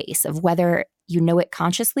same place of whether you know it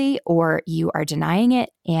consciously or you are denying it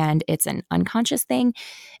and it's an unconscious thing.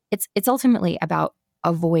 It's ultimately about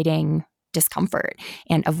avoiding discomfort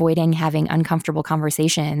and avoiding having uncomfortable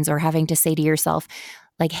conversations or having to say to yourself,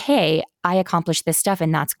 like, hey, I accomplished this stuff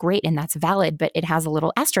and that's great and that's valid, but it has a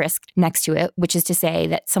little asterisk next to it, which is to say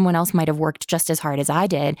that someone else might have worked just as hard as I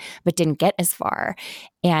did, but didn't get as far.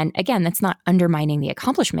 And again, that's not undermining the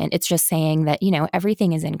accomplishment. It's just saying that,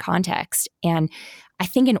 everything is in context. And I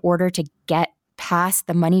think in order to get past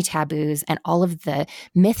the money taboos and all of the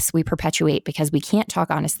myths we perpetuate because we can't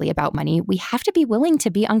talk honestly about money, we have to be willing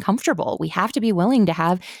to be uncomfortable. We have to be willing to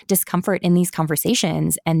have discomfort in these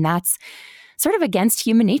conversations. And that's sort of against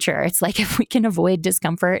human nature. It's like if we can avoid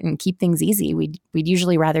discomfort and keep things easy, we'd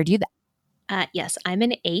usually rather do that. Yes, I'm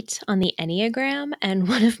an 8 on the Enneagram, and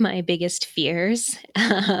one of my biggest fears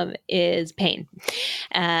is pain.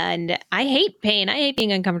 And I hate pain. I hate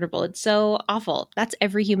being uncomfortable. It's so awful. That's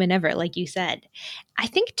every human ever, like you said. I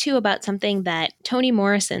think, too, about something that Toni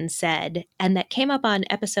Morrison said, and that came up on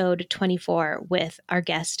episode 24 with our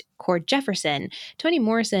guest, Cord Jefferson. Toni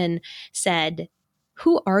Morrison said,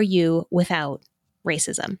 "Who are you without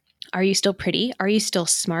racism? Are you still pretty? Are you still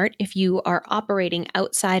smart if you are operating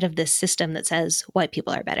outside of this system that says white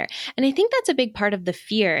people are better?" And I think that's a big part of the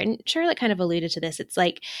fear. And Charlotte kind of alluded to this. It's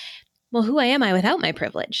like, well, who am I without my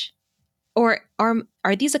privilege? Or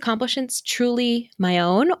are these accomplishments truly my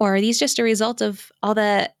own? Or are these just a result of all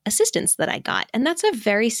the assistance that I got? And that's a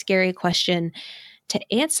very scary question to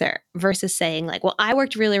answer versus saying like, well, I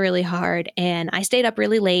worked really, really hard and I stayed up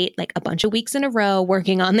really late, like a bunch of weeks in a row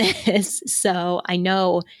working on this. So I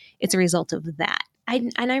know it's a result of that.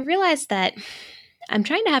 And I realized that I'm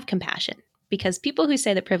trying to have compassion because people who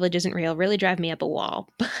say that privilege isn't real really drive me up a wall.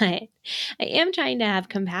 But I am trying to have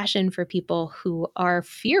compassion for people who are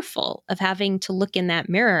fearful of having to look in that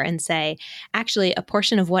mirror and say, actually, a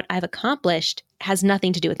portion of what I've accomplished has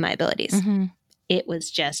nothing to do with my abilities. Mm-hmm. It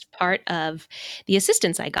was just part of the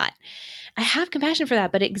assistance I got. I have compassion for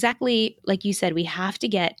that, but exactly like you said, we have to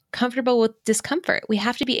get comfortable with discomfort. We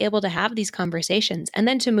have to be able to have these conversations and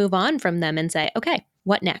then to move on from them and say, okay,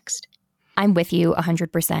 what next? I'm with you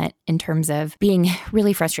 100% in terms of being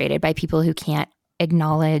really frustrated by people who can't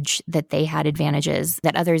acknowledge that they had advantages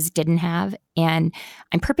that others didn't have. And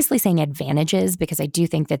I'm purposely saying advantages because I do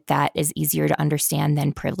think that that is easier to understand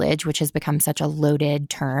than privilege, which has become such a loaded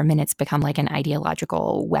term and it's become like an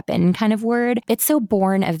ideological weapon kind of word. It's so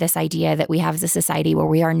born of this idea that we have as a society where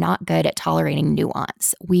we are not good at tolerating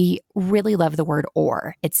nuance. We really love the word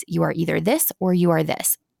or. It's you are either this or you are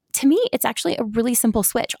this. To me, it's actually a really simple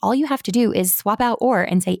switch. All you have to do is swap out or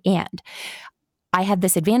and say and. I had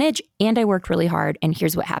this advantage and I worked really hard and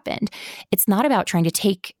here's what happened. It's not about trying to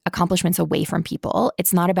take accomplishments away from people.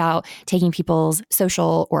 It's not about taking people's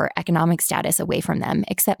social or economic status away from them,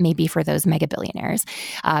 except maybe for those mega billionaires.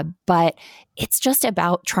 But it's just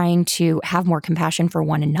about trying to have more compassion for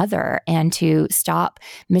one another and to stop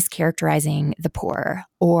mischaracterizing the poor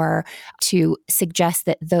or to suggest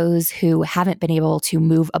that those who haven't been able to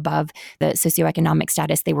move above the socioeconomic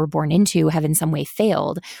status they were born into have in some way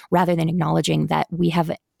failed, rather than acknowledging that we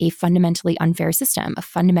have a fundamentally unfair system, a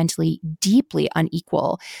fundamentally deeply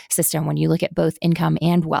unequal system. When you look at both income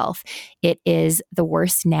and wealth, it is the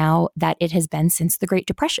worst now that it has been since the Great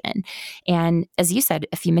Depression. And as you said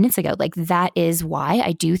a few minutes ago, like that is why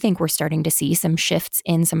I do think we're starting to see some shifts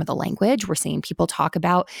in some of the language. We're seeing people talk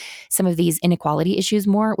about some of these inequality issues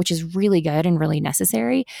more, which is really good and really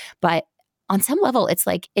necessary. But on some level, it's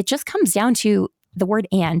like, it just comes down to the word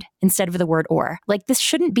and instead of the word or. Like, this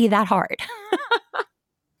shouldn't be that hard.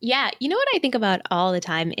 Yeah. You know what I think about all the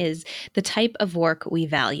time is the type of work we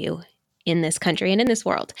value in this country and in this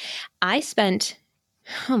world. I spent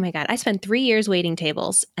 3 years waiting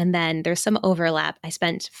tables, and then there's some overlap. I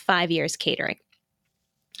spent 5 years catering.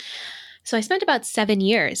 So I spent about 7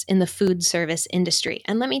 years in the food service industry.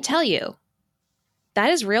 And let me tell you, that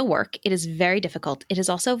is real work. It is very difficult. It is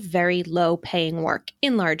also very low paying work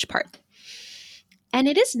in large part. And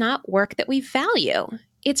it is not work that we value.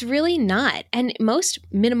 It's really not. And most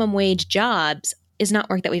minimum wage jobs is not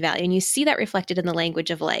work that we value. And you see that reflected in the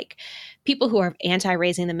language of like people who are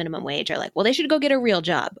anti-raising the minimum wage are like, well, they should go get a real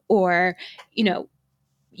job. Or,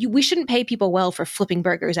 we shouldn't pay people well for flipping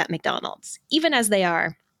burgers at McDonald's, even as they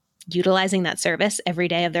are utilizing that service every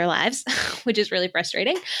day of their lives, which is really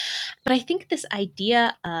frustrating. But I think this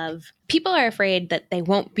idea of people are afraid that they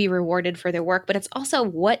won't be rewarded for their work, but it's also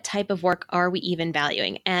what type of work are we even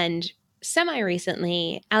valuing? And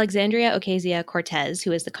semi-recently, Alexandria Ocasio-Cortez,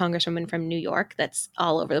 who is the congresswoman from New York that's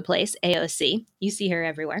all over the place, AOC, you see her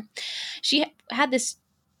everywhere, she had this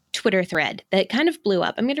Twitter thread that kind of blew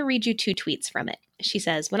up. I'm going to read you 2 tweets from it. She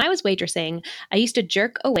says, "When I was waitressing, I used to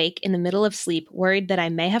jerk awake in the middle of sleep, worried that I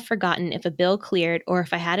may have forgotten if a bill cleared or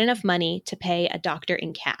if I had enough money to pay a doctor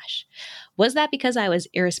in cash. Was that because I was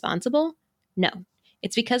irresponsible? No.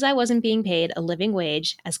 It's because I wasn't being paid a living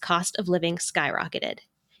wage as cost of living skyrocketed.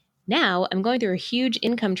 Now I'm going through a huge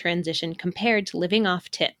income transition compared to living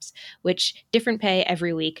off tips, which different pay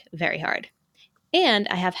every week, very hard. And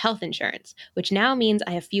I have health insurance, which now means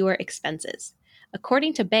I have fewer expenses.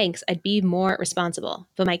 According to banks, I'd be more responsible,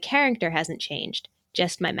 but my character hasn't changed,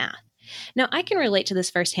 just my math." Now, I can relate to this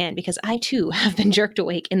firsthand because I too have been jerked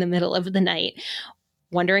awake in the middle of the night,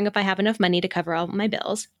 wondering if I have enough money to cover all my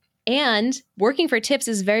bills. And working for tips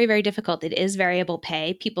is very, very difficult. It is variable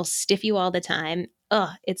pay. People stiff you all the time. Ugh,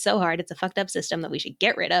 it's so hard. It's a fucked up system that we should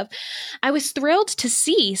get rid of. I was thrilled to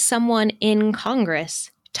see someone in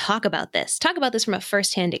Congress talk about this from a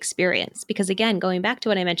firsthand experience. Because again, going back to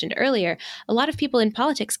what I mentioned earlier, a lot of people in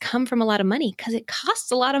politics come from a lot of money because it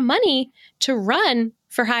costs a lot of money to run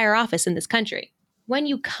for higher office in this country. When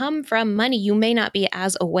you come from money, you may not be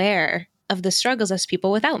as aware of the struggles as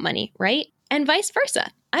people without money, right? And vice versa.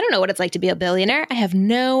 I don't know what it's like to be a billionaire. I have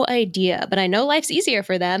no idea, but I know life's easier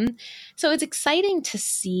for them. So it's exciting to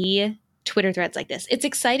see Twitter threads like this. It's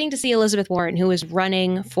exciting to see Elizabeth Warren, who is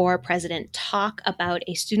running for president, talk about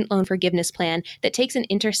a student loan forgiveness plan that takes an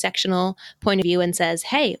intersectional point of view and says,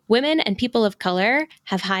 hey, women and people of color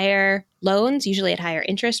have higher loans, usually at higher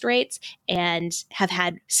interest rates, and have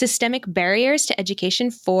had systemic barriers to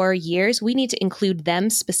education for years. We need to include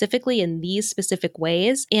them specifically in these specific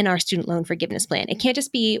ways in our student loan forgiveness plan. It can't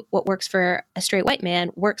just be what works for a straight white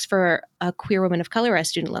man works for a queer woman of color as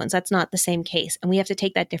student loans. That's not the same case. And we have to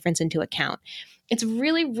take that difference into account. It's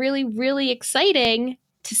really, really, really exciting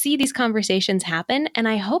to see these conversations happen. And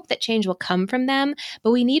I hope that change will come from them,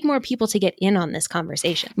 but we need more people to get in on this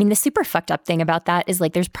conversation. I mean, the super fucked up thing about that is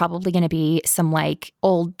like, there's probably going to be some like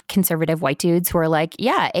old conservative white dudes who are like,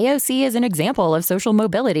 yeah, AOC is an example of social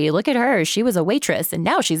mobility. Look at her. She was a waitress and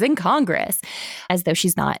now she's in Congress, as though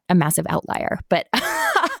she's not a massive outlier. But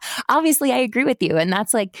obviously I agree with you. And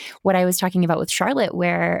that's like what I was talking about with Charlotte,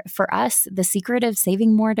 where for us, the secret of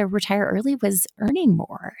saving more to retire early was earning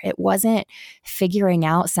more. It wasn't figuring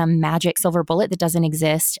out some magic silver bullet that doesn't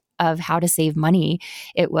exist of how to save money.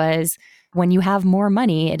 It was when you have more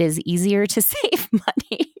money, it is easier to save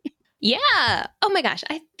money. Yeah. Oh my gosh.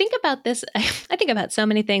 I think about this. I think about so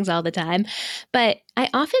many things all the time, but I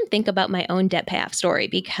often think about my own debt payoff story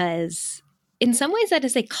because in some ways that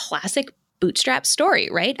is a classic bootstrap story,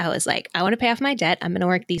 right? I was like, I want to pay off my debt. I'm going to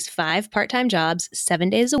work these 5 part-time jobs 7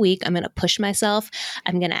 days a week. I'm going to push myself.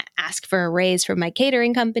 I'm going to ask for a raise from my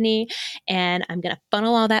catering company, and I'm going to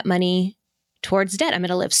funnel all that money towards debt. I'm going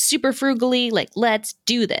to live super frugally. Like, let's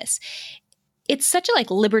do this. It's such a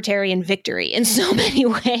like libertarian victory in so many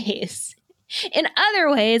ways. In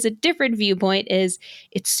other ways, a different viewpoint is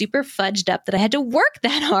it's super fudged up that I had to work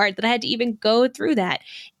that hard, that I had to even go through that.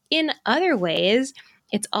 In other ways,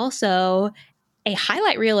 it's also a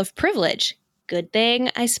highlight reel of privilege. Good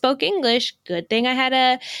thing I spoke English. Good thing I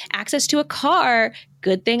had access to a car.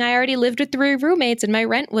 Good thing I already lived with 3 roommates and my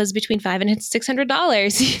rent was between $500 and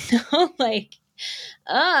 $600. You know, like,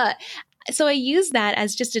 so I use that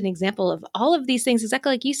as just an example of all of these things,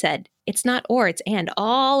 exactly like you said. It's not or, it's and.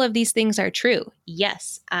 All of these things are true.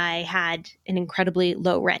 Yes, I had an incredibly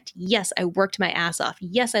low rent. Yes, I worked my ass off.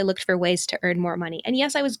 Yes, I looked for ways to earn more money. And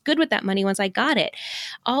yes, I was good with that money once I got it.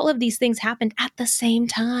 All of these things happened at the same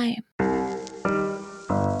time.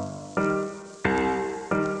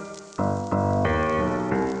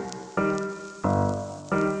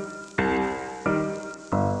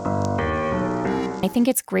 I think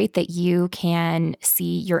it's great that you can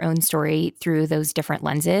see your own story through those different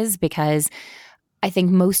lenses, because I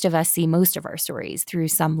think most of us see most of our stories through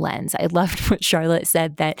some lens. I loved what Charlotte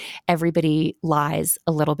said, that everybody lies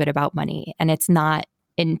a little bit about money, and it's not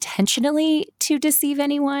intentionally to deceive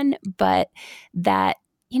anyone, but that,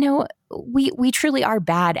 you know, we truly are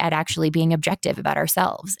bad at actually being objective about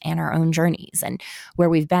ourselves and our own journeys and where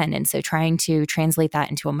we've been. And so trying to translate that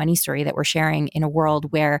into a money story that we're sharing in a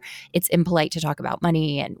world where it's impolite to talk about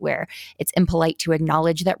money and where it's impolite to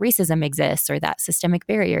acknowledge that racism exists or that systemic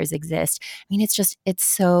barriers exist. I mean, it's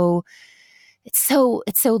so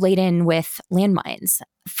laden with landmines.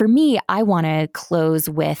 For me, I want to close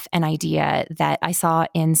with an idea that I saw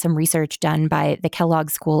in some research done by the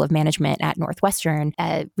Kellogg School of Management at Northwestern.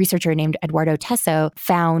 A researcher named Eduardo Tesso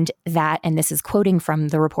found that, and this is quoting from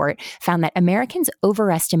the report, found that Americans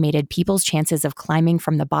overestimated people's chances of climbing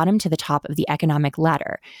from the bottom to the top of the economic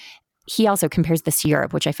ladder. He also compares this to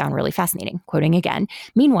Europe, which I found really fascinating. Quoting again,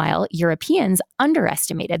 meanwhile, Europeans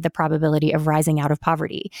underestimated the probability of rising out of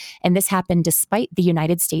poverty. And this happened despite the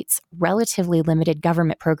United States' relatively limited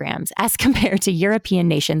government programs as compared to European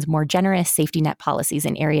nations' more generous safety net policies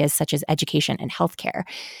in areas such as education and healthcare.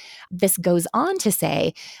 This goes on to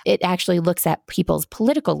say it actually looks at people's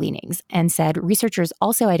political leanings and said researchers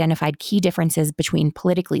also identified key differences between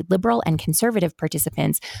politically liberal and conservative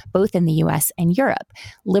participants, both in the US and Europe.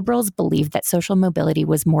 Liberals believed that social mobility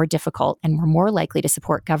was more difficult and were more likely to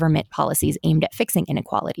support government policies aimed at fixing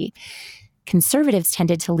inequality. Conservatives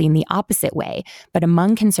tended to lean the opposite way, but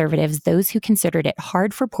among conservatives, those who considered it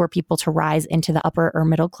hard for poor people to rise into the upper or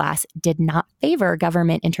middle class did not favor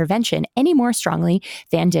government intervention any more strongly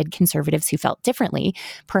than did conservatives who felt differently,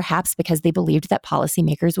 perhaps because they believed that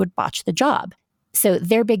policymakers would botch the job. So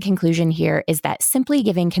their big conclusion here is that simply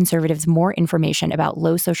giving conservatives more information about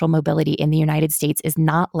low social mobility in the United States is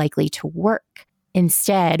not likely to work.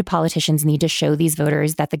 Instead, politicians need to show these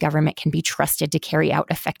voters that the government can be trusted to carry out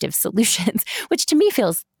effective solutions, which to me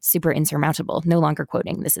feels super insurmountable. No longer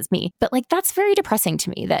quoting, this is me. But like, that's very depressing to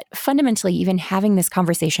me, that fundamentally even having this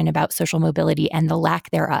conversation about social mobility and the lack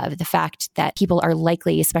thereof, the fact that people are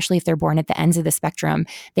likely, especially if they're born at the ends of the spectrum,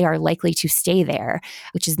 they are likely to stay there,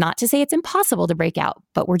 which is not to say it's impossible to break out,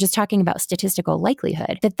 but we're just talking about statistical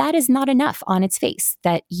likelihood, that is not enough on its face,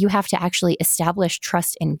 that you have to actually establish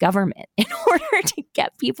trust in government in order to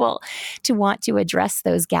get people to want to address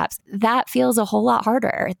those gaps. That feels a whole lot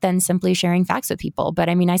harder than simply sharing facts with people. But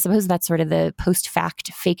I mean, I suppose that's sort of the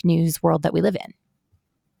post-fact fake news world that we live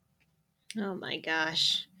in. Oh my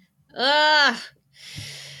gosh. Ugh.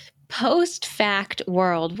 Post-fact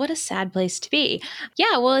world. What a sad place to be.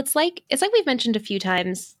 Yeah, well, it's like we've mentioned a few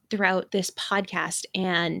times throughout this podcast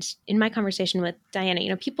and in my conversation with Diana, you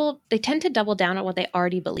know, people, they tend to double down on what they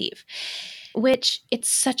already believe, which it's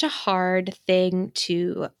such a hard thing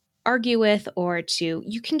to argue with, or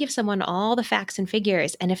you can give someone all the facts and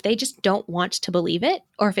figures, and if they just don't want to believe it,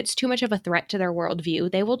 or if it's too much of a threat to their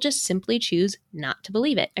worldview, they will just simply choose not to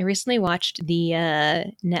believe it. I recently watched the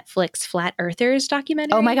Netflix Flat Earthers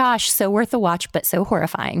documentary. Oh my gosh, so worth a watch, but so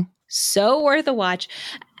horrifying. So worth a watch.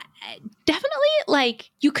 Definitely,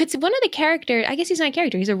 like, you could see one of the characters, I guess he's not a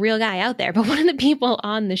character, he's a real guy out there, but one of the people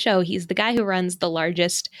on the show, he's the guy who runs the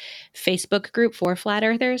largest Facebook group for Flat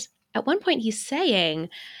Earthers. At one point, he's saying,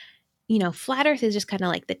 you know, Flat Earth is just kind of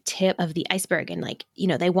like the tip of the iceberg. And like, you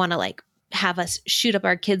know, they want to like have us shoot up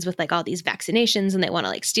our kids with like all these vaccinations, and they want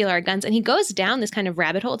to like steal our guns. And he goes down this kind of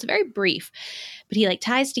rabbit hole. It's very brief, but he like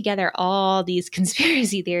ties together all these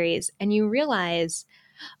conspiracy theories, and you realize,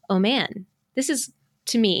 oh man, This is,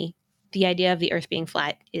 to me, the idea of the earth being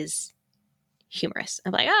flat is humorous.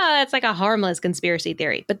 I'm like, it's like a harmless conspiracy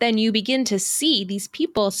theory. But then you begin to see these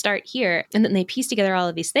people start here, and then they piece together all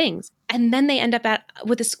of these things. And then they end up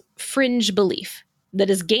with this fringe belief that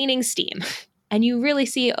is gaining steam. And you really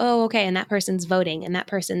see, okay, and that person's voting, and that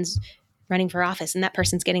person's running for office, and that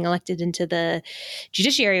person's getting elected into the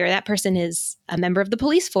judiciary, or that person is a member of the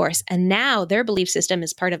police force. And now their belief system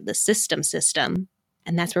is part of the system.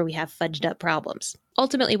 And that's where we have fudged up problems.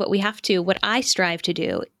 Ultimately, what I strive to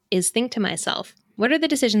do is think to myself, what are the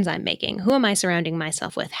decisions I'm making? Who am I surrounding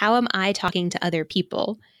myself with? How am I talking to other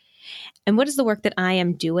people? And what is the work that I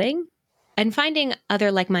am doing? And finding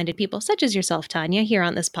other like-minded people, such as yourself, Tanya, here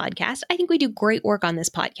on this podcast. I think we do great work on this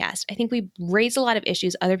podcast. I think we raise a lot of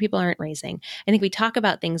issues other people aren't raising. I think we talk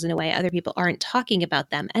about things in a way other people aren't talking about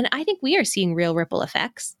them. And I think we are seeing real ripple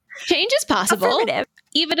effects. Change is possible,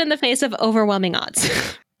 even in the face of overwhelming odds.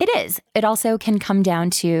 It is. It also can come down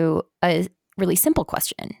to a really simple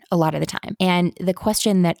question a lot of the time. And the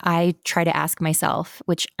question that I try to ask myself,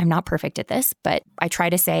 which I'm not perfect at this, but I try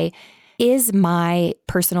to say, is my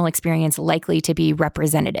personal experience likely to be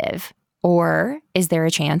representative? Or is there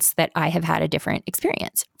a chance that I have had a different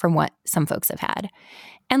experience from what some folks have had?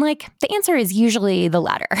 And the answer is usually the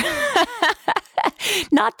latter.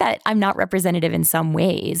 Not that I'm not representative in some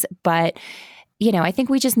ways, but, I think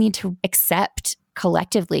we just need to accept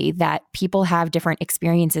collectively that people have different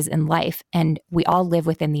experiences in life, and we all live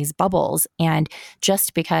within these bubbles. And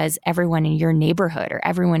just because everyone in your neighborhood or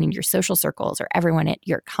everyone in your social circles or everyone at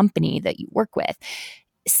your company that you work with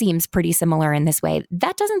seems pretty similar in this way,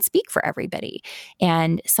 that doesn't speak for everybody.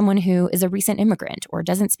 And someone who is a recent immigrant or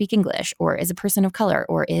doesn't speak English or is a person of color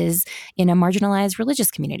or is in a marginalized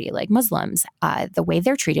religious community like Muslims, the way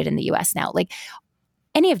they're treated in the US now,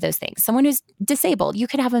 any of those things, someone who's disabled, you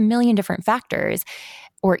could have a million different factors,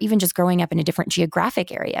 or even just growing up in a different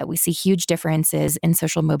geographic area. We see huge differences in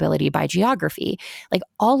social mobility by geography.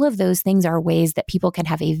 All of those things are ways that people can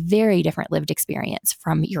have a very different lived experience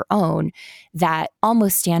from your own that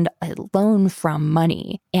almost stand alone from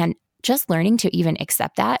money. And just learning to even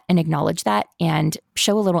accept that and acknowledge that and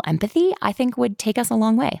show a little empathy, I think would take us a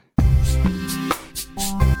long way.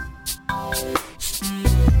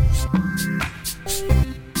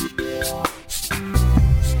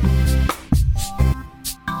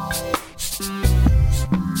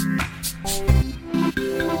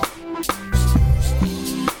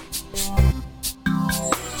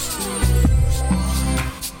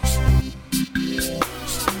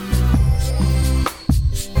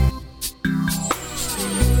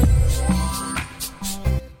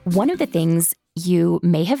 One of the things you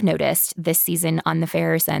may have noticed this season on The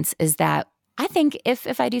Fairer Cents is that I think,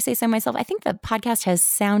 if I do say so myself, I think the podcast has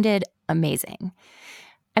sounded amazing.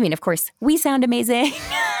 I mean, of course, we sound amazing.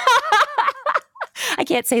 I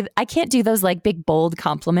can't do those big, bold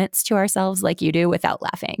compliments to ourselves like you do without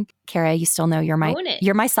laughing. Kara, you still know you're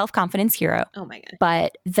my self-confidence hero. Oh my God.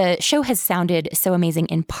 But the show has sounded so amazing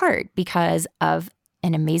in part because of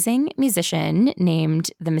an amazing musician named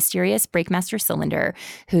the mysterious Breakmaster Cylinder,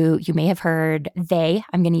 who you may have heard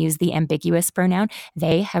I'm going to use the ambiguous pronoun.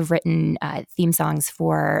 They have written theme songs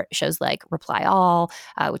for shows like Reply All,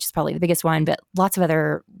 which is probably the biggest one, but lots of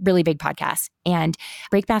other really big podcasts. And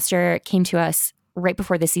Breakmaster came to us right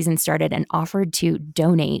before the season started and offered to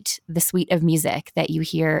donate the suite of music that you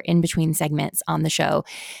hear in between segments on the show.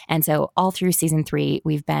 And so all through season 3,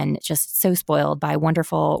 we've been just so spoiled by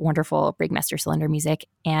wonderful, wonderful Breakmaster Cylinder music.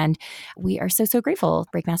 And we are so, so grateful.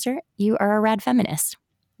 Breakmaster, you are a rad feminist.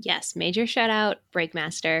 Yes, major shout out,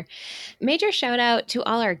 Breakmaster. Major shout out to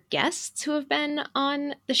all our guests who have been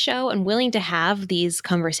on the show and willing to have these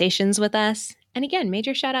conversations with us. And again,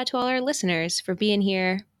 major shout out to all our listeners for being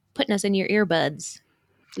here, putting us in your earbuds.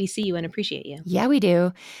 We see you and appreciate you. Yeah, we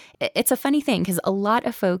do. It's a funny thing because a lot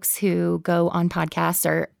of folks who go on podcasts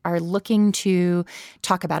are looking to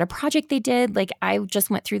talk about a project they did. I just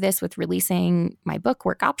went through this with releasing my book,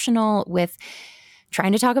 Work Optional, with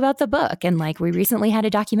trying to talk about the book. And we recently had a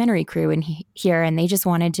documentary crew in here and they just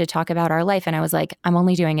wanted to talk about our life. And I was like, I'm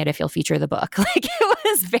only doing it if you'll feature the book. It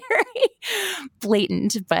was very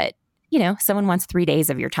blatant, but someone wants 3 days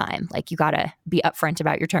of your time. You got to be upfront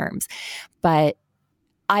about your terms. But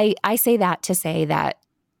I say that to say that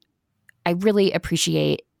I really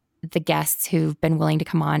appreciate the guests who've been willing to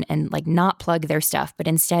come on and not plug their stuff, but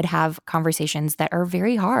instead have conversations that are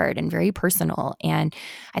very hard and very personal. And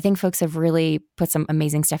I think folks have really put some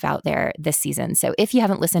amazing stuff out there this season. So if you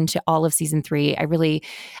haven't listened to all of season 3,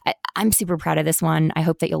 I'm super proud of this one. I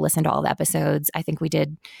hope that you'll listen to all the episodes. I think we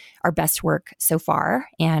did our best work so far.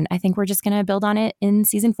 And I think we're just going to build on it in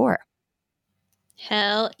season 4.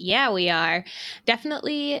 Hell yeah, we are.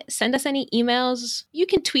 Definitely send us any emails. You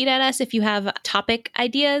can tweet at us if you have topic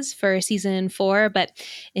ideas for season 4, but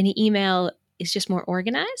any email is just more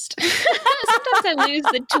organized. Sometimes I lose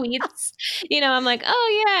the tweets. I'm like,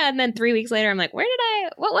 oh yeah. And then 3 weeks later, I'm like, what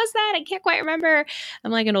was that? I can't quite remember.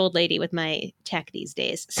 I'm like an old lady with my tech these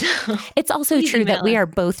days. So it's also true that we are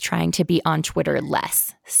both trying to be on Twitter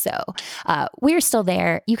less. So we're still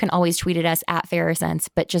there. You can always tweet at us at Fairer Sense,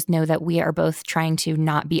 but just know that we are both trying to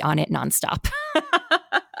not be on it nonstop.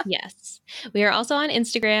 Yes. We are also on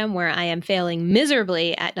Instagram, where I am failing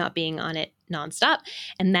miserably at not being on it nonstop.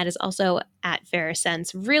 And that is also at Fairer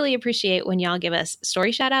Sense. Really appreciate when y'all give us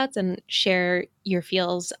story shout outs and share your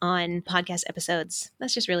feels on podcast episodes.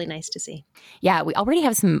 That's just really nice to see. Yeah, we already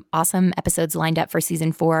have some awesome episodes lined up for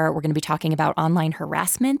season 4. We're going to be talking about online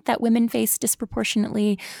harassment that women face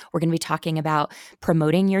disproportionately. We're going to be talking about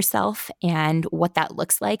promoting yourself and what that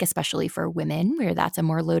looks like, especially for women, where that's a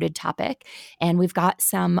more loaded topic. And we've got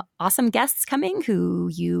some awesome guests coming who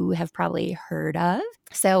you have probably heard of.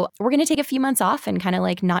 So we're going to take a few months off and kind of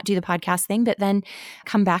like not do the podcast thing, but then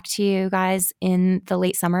come back to you guys in the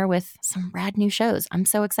late summer with some rad new shows. I'm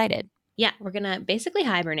so excited. Yeah, we're going to basically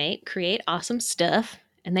hibernate, create awesome stuff,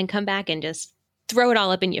 and then come back and just throw it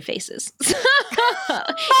all up in your faces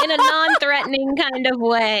in a non-threatening kind of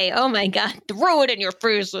way. Oh my God, throw it in your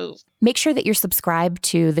faces. Make sure that you're subscribed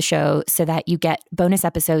to the show so that you get bonus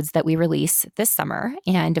episodes that we release this summer.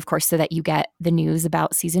 And of course, so that you get the news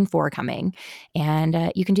about season 4 coming.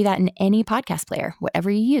 And you can do that in any podcast player, whatever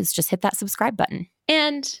you use. Just hit that subscribe button.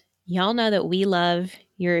 And y'all know that we love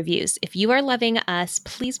your reviews. If you are loving us,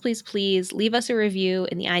 please, please, please leave us a review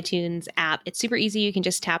in the iTunes app. It's super easy. You can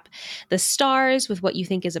just tap the stars with what you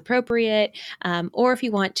think is appropriate. Or if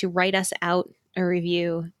you want to write us out a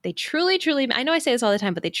review, they truly, truly, I know I say this all the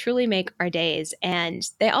time, but they truly make our days. And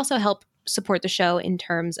they also help support the show in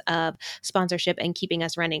terms of sponsorship and keeping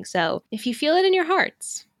us running. So if you feel it in your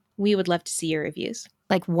hearts, we would love to see your reviews.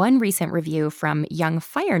 Like one recent review from Young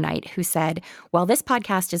Fire Knight, who said, while this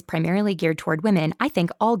podcast is primarily geared toward women, I think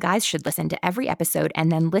all guys should listen to every episode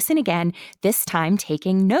and then listen again, this time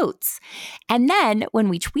taking notes. And then when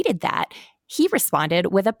we tweeted that, he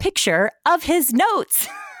responded with a picture of his notes.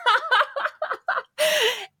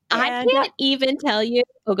 I can't even tell you.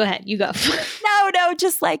 Oh, go ahead. You go. No,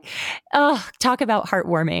 just like, talk about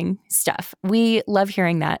heartwarming stuff. We love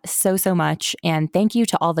hearing that so much. And thank you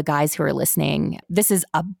to all the guys who are listening. This is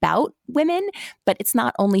about women, but it's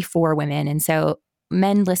not only for women. And so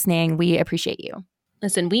men listening, we appreciate you.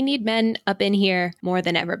 Listen, we need men up in here more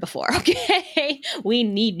than ever before, okay? We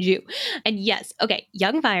need you. And yes, okay,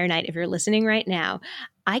 Young Fire Knight, if you're listening right now,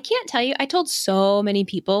 I can't tell you, I told so many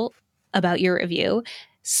people about your review.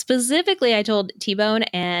 Specifically, I told T-Bone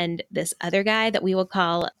and this other guy that we will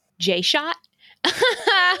call J-Shot,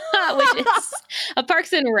 which is a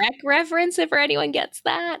Parks and Rec reference, if anyone gets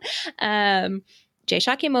that.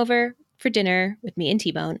 J-Shot came over for dinner with me and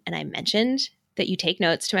T-Bone, and I mentioned that you take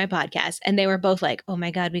notes to my podcast. And they were both like, oh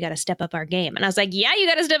my God, we got to step up our game. And I was like, yeah, you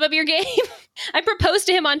got to step up your game. I proposed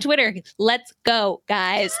to him on Twitter. Let's go,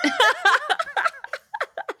 guys.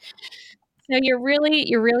 So you're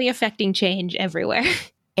really affecting change everywhere.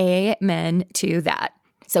 Amen to that.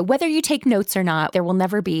 So whether you take notes or not, there will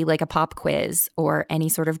never be like a pop quiz or any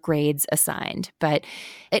sort of grades assigned. But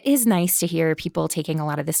it is nice to hear people taking a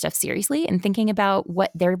lot of this stuff seriously and thinking about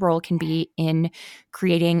what their role can be in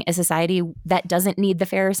creating a society that doesn't need the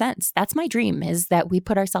Fairer Sense. That's my dream, is that we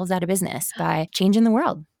put ourselves out of business by changing the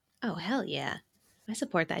world. Oh, hell yeah. I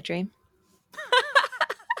support that dream.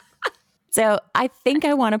 So I think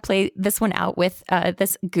I want to play this one out with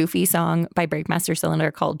this goofy song by Breakmaster Cylinder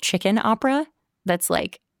called Chicken Opera. That's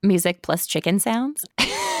like music plus chicken sounds.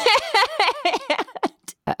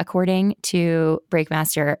 According to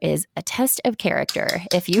Breakmaster, is a test of character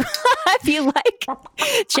if you like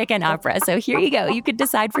chicken opera. So here you go. You could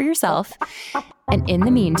decide for yourself. And in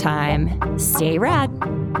the meantime, stay rad.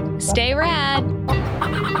 Stay rad.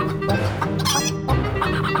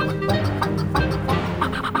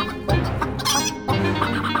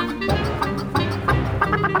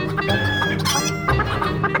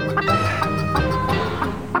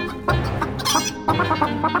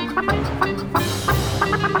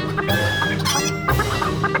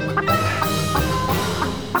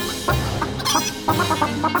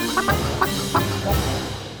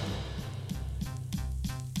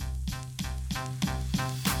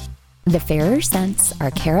 The Fairer Sense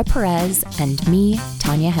are Kara Perez and me,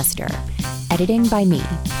 Tanya Hester. Editing by me.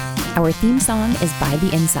 Our theme song is by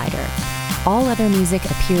The Insider. All other music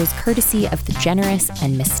appears courtesy of the generous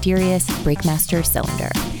and mysterious Breakmaster Cylinder.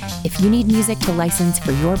 If you need music to license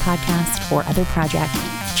for your podcast or other project,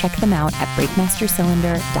 check them out at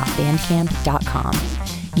breakmastercylinder.bandcamp.com.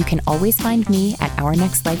 You can always find me at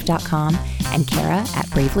ournextlife.com and Kara at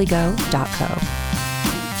bravelygo.co.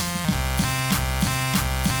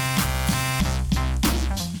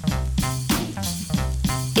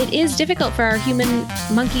 It is difficult for our human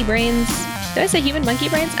monkey brains. Did I say human monkey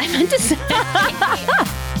brains? I meant to say.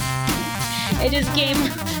 It just came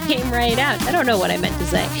right out. I don't know what I meant to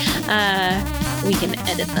say. We can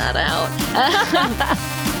edit that out.